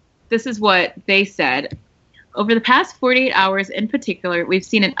they said. Over the past 48 hours in particular, we've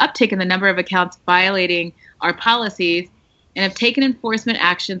seen an uptick in the number of accounts violating our policies and have taken enforcement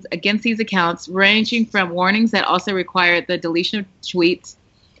actions against these accounts, ranging from warnings that also require the deletion of tweets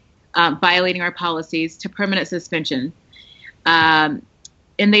violating our policies to permanent suspension. And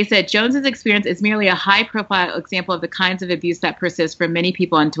they said Jones's experience is merely a high-profile example of the kinds of abuse that persist for many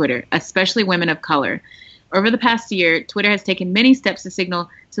people on Twitter, especially women of color. Over the past year, Twitter has taken many steps to signal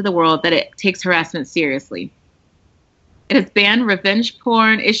to the world that it takes harassment seriously. It has banned revenge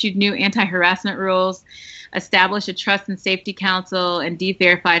porn, issued new anti-harassment rules, established a trust and safety council, and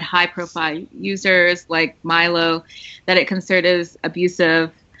de-verified high-profile users like Milo that it considered as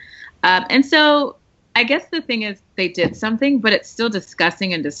abusive. And so I guess the thing is they did something, but it's still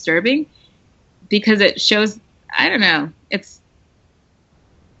disgusting and disturbing because it shows, I don't know,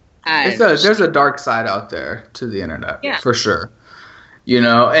 there's a dark side out there to the internet, for sure.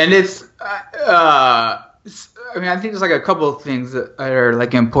 And it's, I think there's like a couple of things that are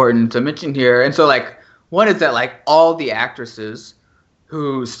like important to mention here. And so like, one is that like all the actresses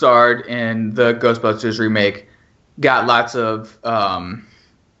who starred in the Ghostbusters remake got lots of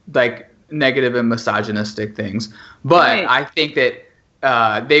like negative and misogynistic things. But I think that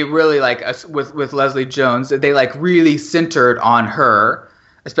they really like with Leslie Jones, they like really centered on her,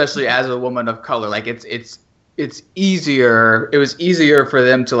 especially as a woman of color. Like it's easier. It was easier for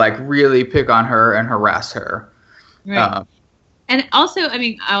them to like really pick on her and harass her. Right. And also,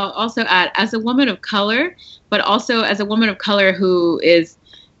 I'll also add, as a woman of color, but also as a woman of color who is,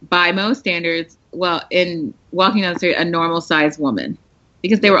 by most standards, in walking down the street, a normal-sized woman.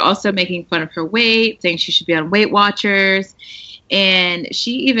 Because they were also making fun of her weight, saying she should be on Weight Watchers. And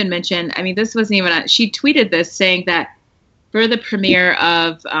she even mentioned, this wasn't even, she tweeted this saying that for the premiere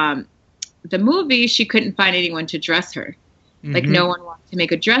of the movie, she couldn't find anyone to dress her. Mm-hmm. Like, no one wanted to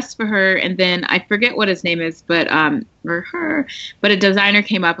make a dress for her. And then I forget what his name is, but a designer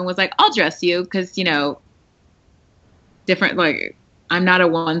came up and was like, I'll dress you because, different, like, I'm not a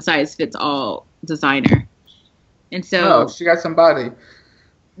one-size-fits-all designer. And so... Oh, she got some body.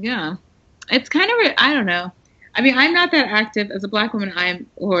 Yeah. It's kind of, I don't know. I'm not that active as a Black woman,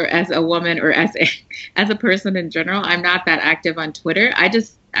 or as a woman, or as a person in general. I'm not that active on Twitter. I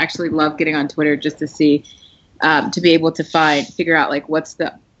just actually love getting on Twitter just to see, to be able to figure out like what's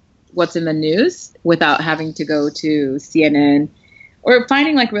in the news without having to go to CNN or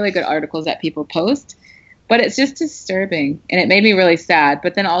finding like really good articles that people post. But it's just disturbing, and it made me really sad.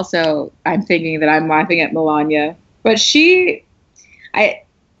 But then also, I'm thinking that I'm laughing at Melania, but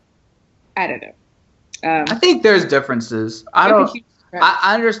I don't know. I think there's differences. I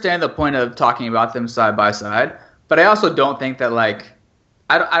understand the point of talking about them side by side, but I also don't think that like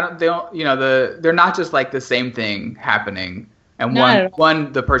they're not just like the same thing happening, and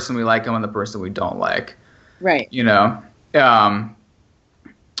one the person we like and one the person we don't like. Right.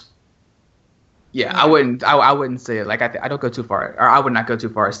 Yeah, I wouldn't say it. Like I don't go too far, or I would not go too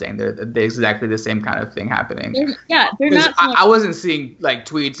far saying they're exactly the same kind of thing happening. They're not. I wasn't seeing like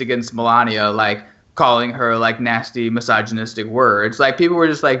tweets against Melania, like calling her like nasty, misogynistic words. Like people were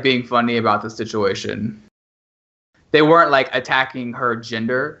just like being funny about the situation. They weren't like attacking her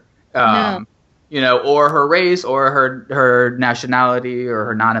gender, or her race, or her nationality, or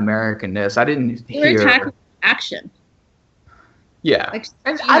her non-Americanness. I didn't hear. They were attacking action. Yeah.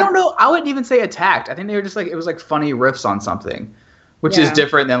 I don't know. I wouldn't even say attacked. I think they were just like, it was like funny riffs on something, which is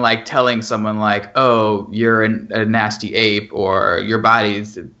different than like telling someone like, oh, you're a nasty ape, or your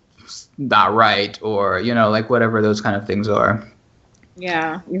body's not right, or, like whatever those kind of things are.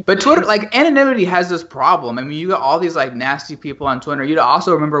 Yeah. But Twitter, like anonymity has this problem. You got all these like nasty people on Twitter. You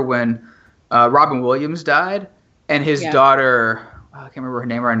also remember when Robin Williams died and his daughter, I can't remember her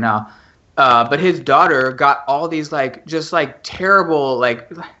name right now. But his daughter got all these like just like terrible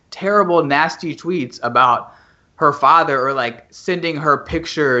nasty tweets about her father, or like sending her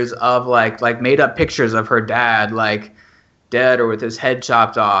pictures of like made up pictures of her dad, like dead or with his head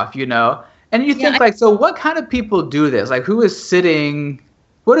chopped off, And you think like, so what kind of people do this? Like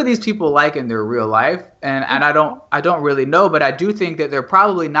what are these people like in their real life? And I don't really know, but I do think that they're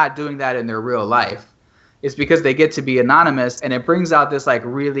probably not doing that in their real life. It's because they get to be anonymous, and it brings out this like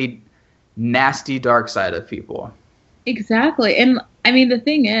really nasty dark side of people. Exactly. And the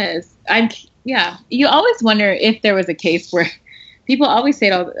thing is, you always wonder if there was a case where people always say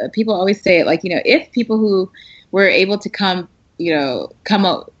it like, if people who were able to come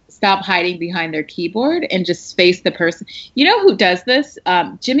out stop hiding behind their keyboard and just face the person. You know who does this?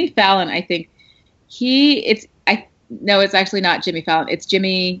 Jimmy Fallon, I think. No, it's actually not Jimmy Fallon. It's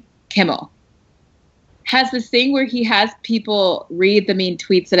Jimmy Kimmel. Has this thing where he has people read the mean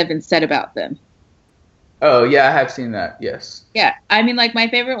tweets that have been said about them. Oh, yeah, I have seen that, yes. Yeah, I mean, like, my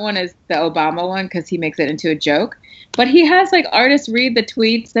favorite one is the Obama one because he makes it into a joke. But he has, like, artists read the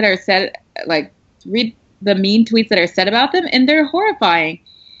tweets that are said, like, read the mean tweets that are said about them, and they're horrifying.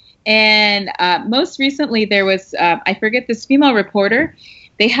 And most recently, there was, I forget, this female reporter.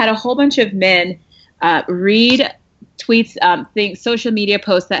 They had a whole bunch of men read tweets, social media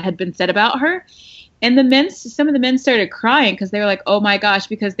posts that had been said about her. And some of the men started crying because they were like, oh my gosh,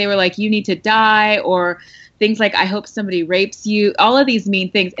 because they were like, you need to die, or things like, I hope somebody rapes you, all of these mean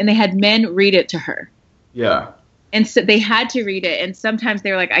things. And they had men read it to her. Yeah. And so they had to read it. And sometimes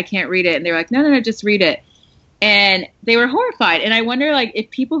they were like, I can't read it. And they were like, no, just read it. And they were horrified. And I wonder, like, if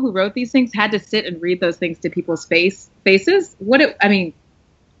people who wrote these things had to sit and read those things to people's faces,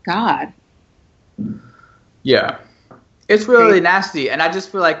 God. Yeah. It's really nasty, and I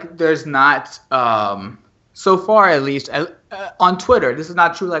just feel like there's not, so far at least, on Twitter, this is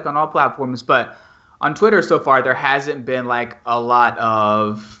not true like on all platforms, but on Twitter so far there hasn't been like a lot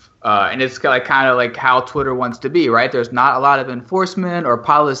of, and it's like kind of like how Twitter wants to be, right? There's not a lot of enforcement or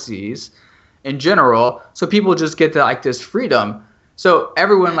policies in general, so people just get to like this freedom. So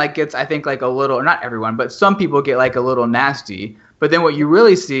everyone like gets, I think, like a little, not everyone, but some people get like a little nasty. But then what you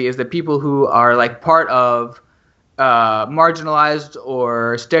really see is that people who are like part of marginalized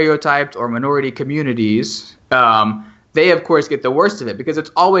or stereotyped or minority communities, they of course get the worst of it because it's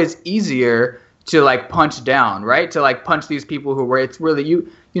always easier to like punch down, right? To like punch these people who were, it's really,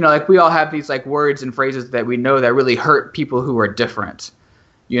 you know, like we all have these like words and phrases that we know that really hurt people who are different,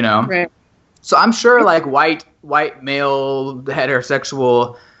 you know? Right. So I'm sure like white male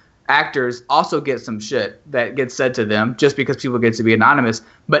heterosexual actors also get some shit that gets said to them just because people get to be anonymous,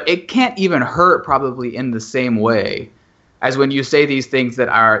 but it can't even hurt probably in the same way as when you say these things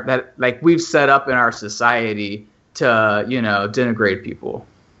that like we've set up in our society to, you know, denigrate people.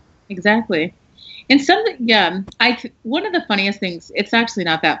 Exactly. And one of the funniest things, it's actually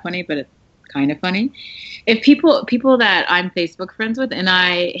not that funny, but it's kind of funny. If people that I'm Facebook friends with, and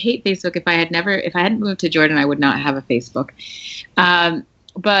I hate Facebook, if I hadn't moved to Jordan, I would not have a Facebook.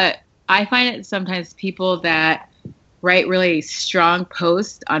 But I find it sometimes people that write really strong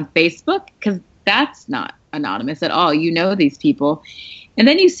posts on Facebook, because that's not anonymous at all. You know these people. And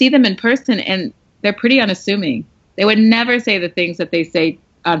then you see them in person and they're pretty unassuming. They would never say the things that they say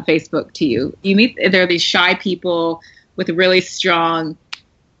on Facebook to you. There are these shy people with really strong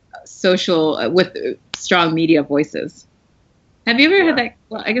with strong media voices. Have you ever heard that?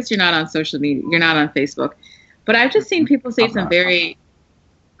 Well, I guess you're not on social media. You're not on Facebook. But I've just seen people say some very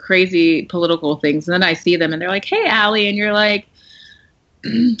crazy political things, and then I see them and they're like, hey, Allie, and you're like,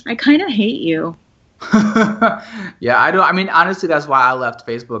 I kind of hate you. Yeah, I mean, honestly, that's why I left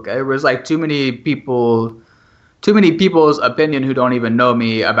Facebook. It was like too many people's opinion who don't even know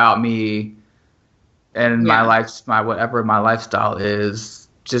me about me and my life, whatever my lifestyle is,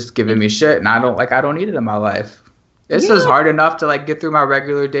 just giving me shit, and I don't need it in my life. It's just hard enough to like get through my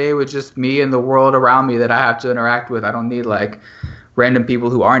regular day with just me and the world around me that I have to interact with. I don't need like random people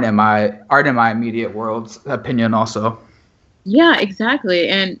who aren't in my immediate world's opinion also. Yeah, exactly.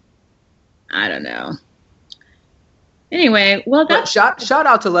 And I don't know. Anyway, well, that's shout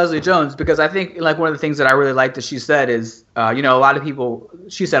out to Leslie Jones, because I think like one of the things that I really like that she said is, you know, a lot of people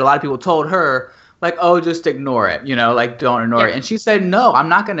told her like, oh, just ignore it, you know, like don't ignore it. And she said, no, I'm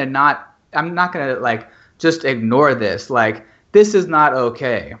not gonna like just ignore this. Like, this is not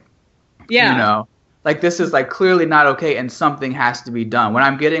okay. Yeah. You know, like this is like clearly not okay, and something has to be done. When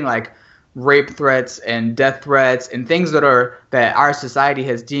I'm getting like rape threats and death threats and things that our society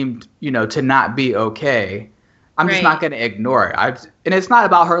has deemed, you know, to not be okay, I'm just not going to ignore it. And it's not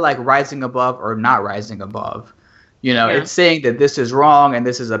about her like rising above or not rising above. You know, it's saying that this is wrong and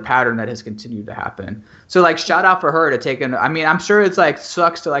this is a pattern that has continued to happen. So like, shout out for her to take I mean, I'm sure it's like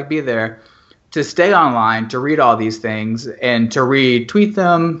sucks to like be there, to stay online, to read all these things and to retweet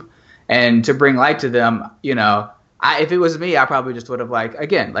them and to bring light to them. You know, if it was me, I probably just would have like,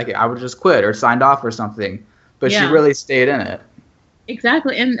 again, like I would have just quit or signed off or something. But she really stayed in it.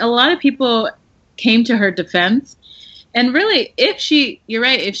 Exactly. And a lot of people came to her defense. And really, you're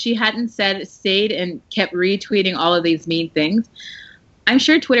right, if she hadn't stayed and kept retweeting all of these mean things, I'm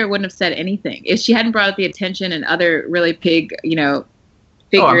sure Twitter wouldn't have said anything. If she hadn't brought up the attention and other really big, you know,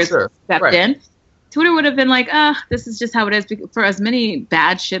 figures stepped in, Twitter would have been like, this is just how it is. For as many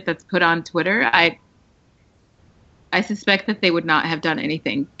bad shit that's put on Twitter, I suspect that they would not have done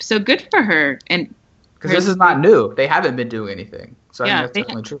anything. So good for her. And because this is not new. They haven't been doing anything. So I think that's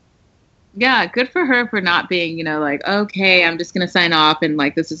definitely true. Yeah, good for her for not being, like, okay, I'm just going to sign off and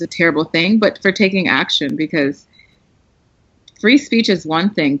like this is a terrible thing, but for taking action, because free speech is one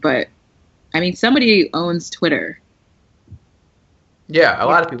thing, but I mean, somebody owns Twitter. Yeah, a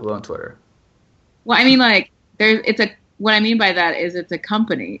lot of people own Twitter. Well, I mean, like, what I mean by that is it's a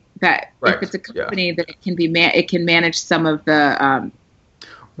company that if it's a company that it can manage some of the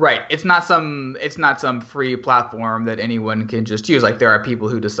right. It's not some free platform that anyone can just use. Like, there are people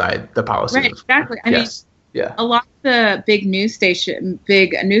who decide the policies. Right, exactly. I mean, a lot of the big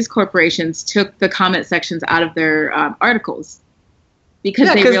news corporations took the comment sections out of their articles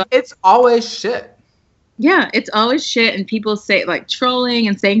because they realized it's always shit. Yeah, it's always shit, and people say, like, trolling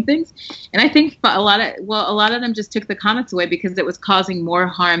and saying things. And I think a lot of them just took the comments away because it was causing more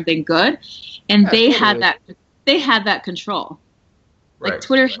harm than good, and they had that control. Like, right.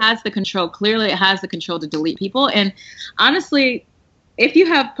 Twitter has the control. Clearly, it has the control to delete people. And honestly,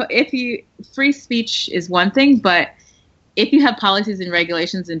 free speech is one thing, but if you have policies and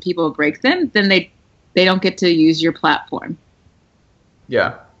regulations and people break them, then they don't get to use your platform.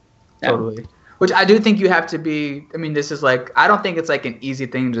 Yeah, totally. Which I do think you have to be. I mean, this is like, I don't think it's like an easy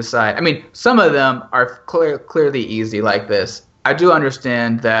thing to decide. I mean, some of them are clearly easy like this. I do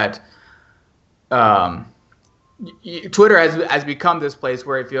understand that Twitter has become this place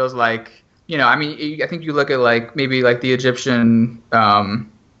where it feels like, I mean, I think you look at like maybe like the Egyptian,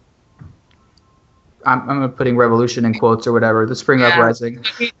 I'm putting revolution in quotes or whatever, the Spring Uprising.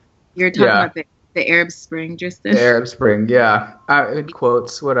 You're talking about the Arab Spring, Justin. The Arab Spring, yeah, in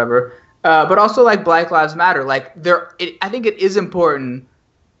quotes, whatever. But also like Black Lives Matter. Like I think it is important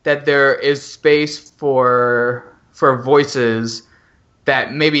that there is space for voices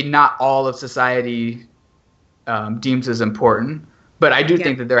that maybe not all of society deems as important. But I do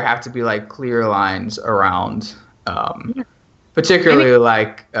think that there have to be like clear lines around, particularly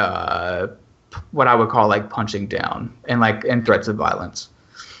like what I would call like punching down and threats of violence.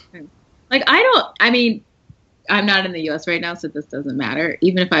 Like I'm not in the U.S. right now, so this doesn't matter.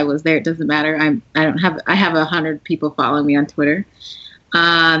 Even if I was there, it doesn't matter. I have 100 people following me on Twitter.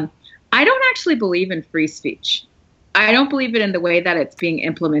 I don't actually believe in free speech. I don't believe it in the way that it's being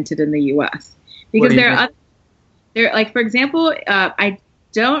implemented in the U.S. Because there, like, for example, I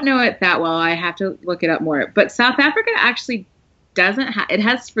don't know it that well. I have to look it up more. But South Africa actually doesn't it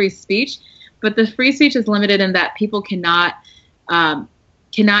has free speech, but the free speech is limited in that people cannot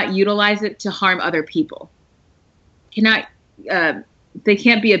utilize it to harm other people. They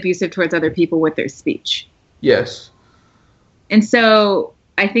can't be abusive towards other people with their speech. Yes. And so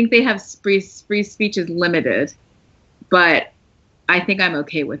I think they have free speech is limited, but I think I'm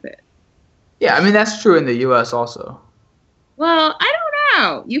okay with it. Yeah, I mean, that's true in the U.S. also. Well, I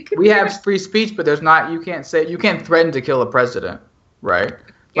don't know. We have free speech, but you can't threaten to kill a president, right?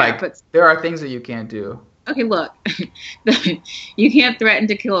 Yeah, but there are things that you can't do. Okay, look, you can't threaten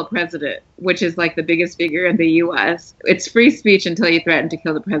to kill a president, which is like the biggest figure in the U.S. It's free speech until you threaten to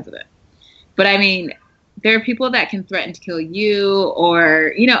kill the president. But I mean, there are people that can threaten to kill you,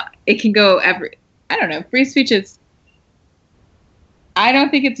 or, it can go I don't know. Free speech I don't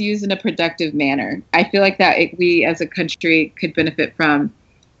think it's used in a productive manner. I feel like that we as a country could benefit from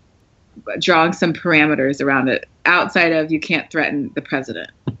drawing some parameters around it outside of you can't threaten the president.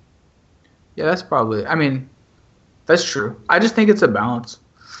 Yeah, that's true. I just think it's a balance.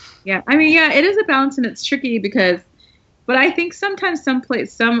 Yeah, I mean, it is a balance, and it's tricky but I think sometimes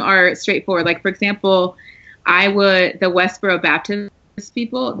some are straightforward. Like, for example, the Westboro Baptist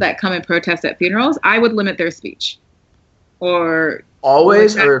people that come and protest at funerals, I would limit their speech. Or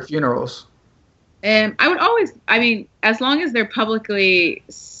always, or funerals? And I would always, as long as they're publicly,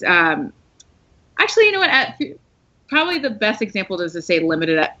 actually, you know what? Probably the best example is to say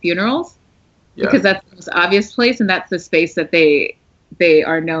limited at funerals. Yeah. Because that's the most obvious place, and that's the space that they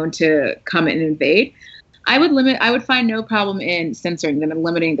are known to come and invade. I would find no problem in censoring them and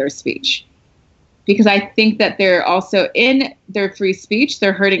limiting their speech, because I think that they're also, in their free speech,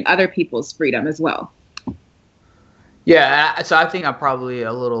 they're hurting other people's freedom as well. Yeah, so I think I'm probably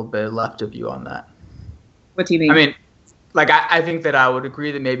a little bit left of you on that. What do you mean? I mean, like, I think that I would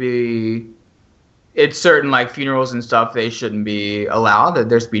agree that maybe it's certain, like, funerals and stuff, they shouldn't be allowed, that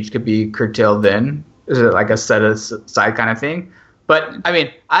their speech could be curtailed then. Is it like a set aside kind of thing? But, I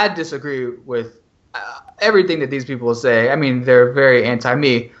mean, I disagree with everything that these people say. I mean, they're very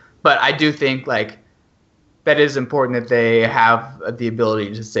anti-me, but I do think, like, that it is important that they have the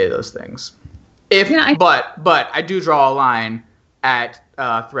ability to say those things. But I do draw a line at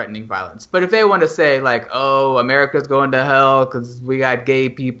threatening violence. But if they want to say like, oh, America's going to hell because we got gay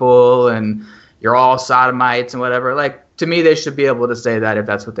people and you're all sodomites and whatever, like, to me, they should be able to say that if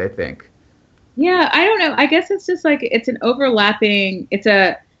that's what they think. Yeah, I don't know. I guess it's just like it's an overlapping. It's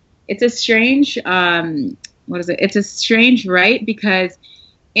a strange. What is it? It's a strange right, because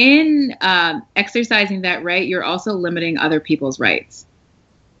in exercising that right, you're also limiting other people's rights,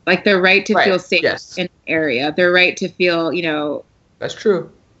 like their right to feel safe in an area, their right to feel, That's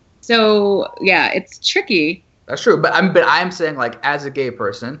true. So yeah, it's tricky. That's true, but I'm saying, like, as a gay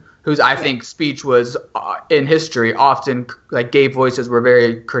person, whose I think speech was in history often, like, gay voices were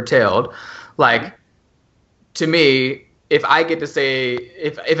very curtailed. Like, to me, if I get to say,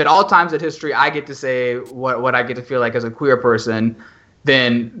 if at all times in history I get to say what I get to feel like as a queer person,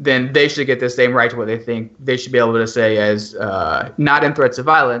 then they should get the same right to what they think they should be able to say, as not in threats of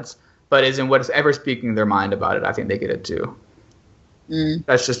violence, but as in whatever speaking their mind about it. I think they get it too.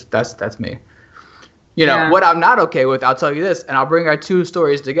 That's me. What I'm not okay with, I'll tell you this, and I'll bring our two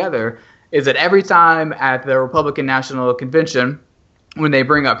stories together, is that every time at the Republican National Convention, when they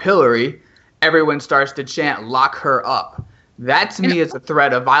bring up Hillary, everyone starts to chant, "Lock her up." That, to me, is a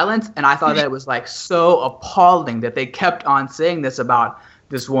threat of violence, and I thought that it was, like, so appalling that they kept on saying this about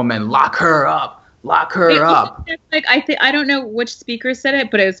this woman. Lock her up. Lock her up. Like, I don't know which speaker said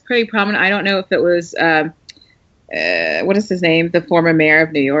it, but it was pretty prominent. I don't know if it was, what is his name? The former mayor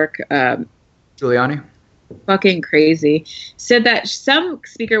of New York. Giuliani. Fucking crazy. Said that some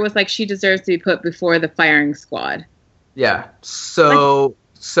speaker was like, she deserves to be put before the firing squad. Yeah. So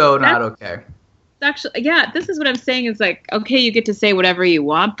not okay. Actually, yeah, this is what I'm saying is, like, okay, you get to say whatever you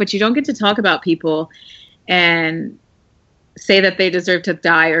want, but you don't get to talk about people and say that they deserve to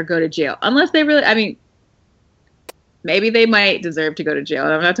die or go to jail. Unless they really, I mean, maybe they might deserve to go to jail.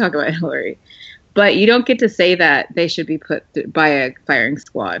 I'm not talking about Hillary. But you don't get to say that they should be put by a firing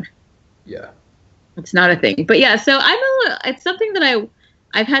squad. Yeah. It's not a thing. But yeah, so it's something that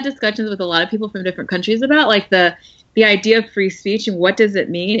I've had discussions with a lot of people from different countries about, like the idea of free speech and what does it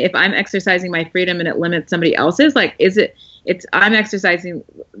mean if I'm exercising my freedom and it limits somebody else's? Like, I'm exercising,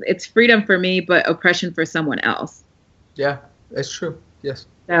 it's freedom for me, but oppression for someone else. Yeah, it's true. Yes.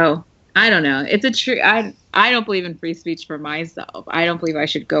 So I don't know. It's a true, I don't believe in free speech for myself. I don't believe I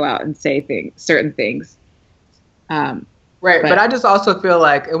should go out and say certain things. Right, but I just also feel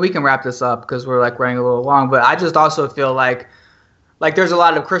like, and we can wrap this up because we're, like, running a little long, but I just also feel like there's a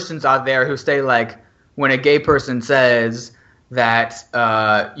lot of Christians out there who say, like, when a gay person says that,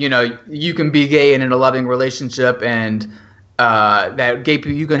 you can be gay and in a loving relationship, and that gay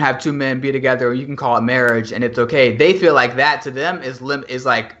people, you can have two men be together, or you can call it marriage, and it's okay. They feel like that to them is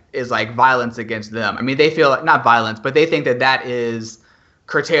like violence against them. I mean, they feel like, not violence, but they think that is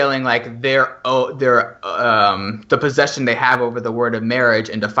curtailing, like, the possession they have over the word of marriage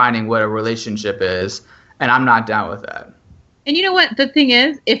and defining what a relationship is. And I'm not down with that. And you know what? The thing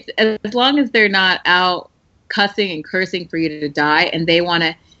is, as long as they're not out cussing and cursing for you to die, and they want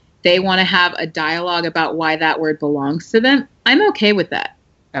to have a dialogue about why that word belongs to them, I'm okay with that.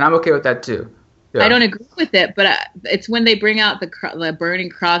 And I'm okay with that too. Yeah. I don't agree with it, but it's when they bring out the burning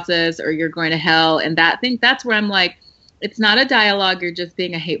crosses or you're going to hell and that thing. That's where I'm like, it's not a dialogue. You're just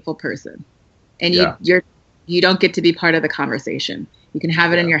being a hateful person, and you don't get to be part of the conversation. You can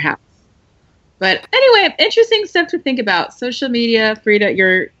have it in your house. But anyway, interesting stuff to think about. Social media, freedom,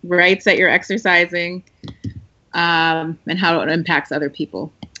 your rights that you're exercising, and how it impacts other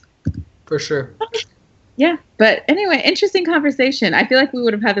people. For sure. Yeah. But anyway, interesting conversation. I feel like we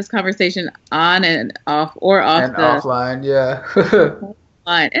would have had this conversation on and off, or offline. Yeah.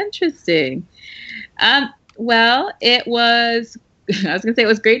 Offline. Interesting. Well, I was going to say it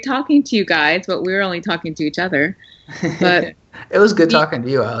was great talking to you guys, but we were only talking to each other. But it was good talking to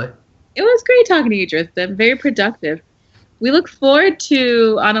you, Allie. It was great talking to you, Tristan. Very productive. We look forward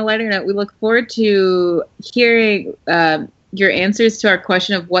to, on a lighter note, we look forward to hearing your answers to our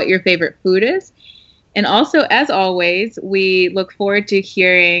question of what your favorite food is. And also, as always, we look forward to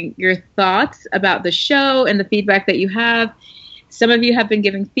hearing your thoughts about the show and the feedback that you have. Some of you have been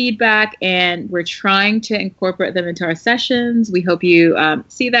giving feedback, and we're trying to incorporate them into our sessions. We hope you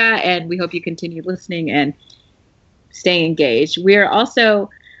see that, and we hope you continue listening and staying engaged. We are also,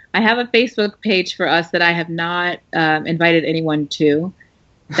 I have a Facebook page for us that I have not invited anyone to.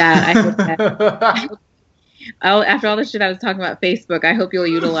 That I hope that, after all the shit I was talking about Facebook, I hope you'll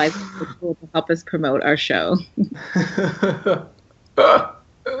utilize the tool to help us promote our show.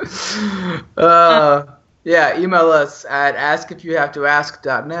 Yeah, email us at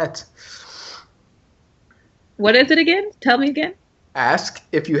askifyouhavetoask.net. What is it again? Tell me again.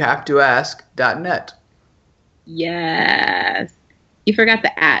 Askifyouhavetoask.net. Yes. You forgot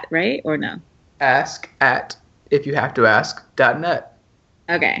the at, right? Or no? Ask at ifyouhavetoask.net.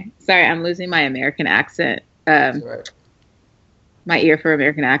 Okay. Sorry, I'm losing my American accent. That's right. My ear for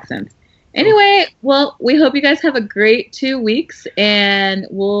American accents. Anyway, well, we hope you guys have a great 2 weeks, and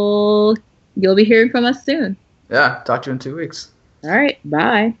you'll be hearing from us soon. Yeah, talk to you in 2 weeks. All right,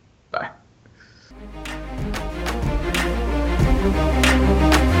 bye. Bye.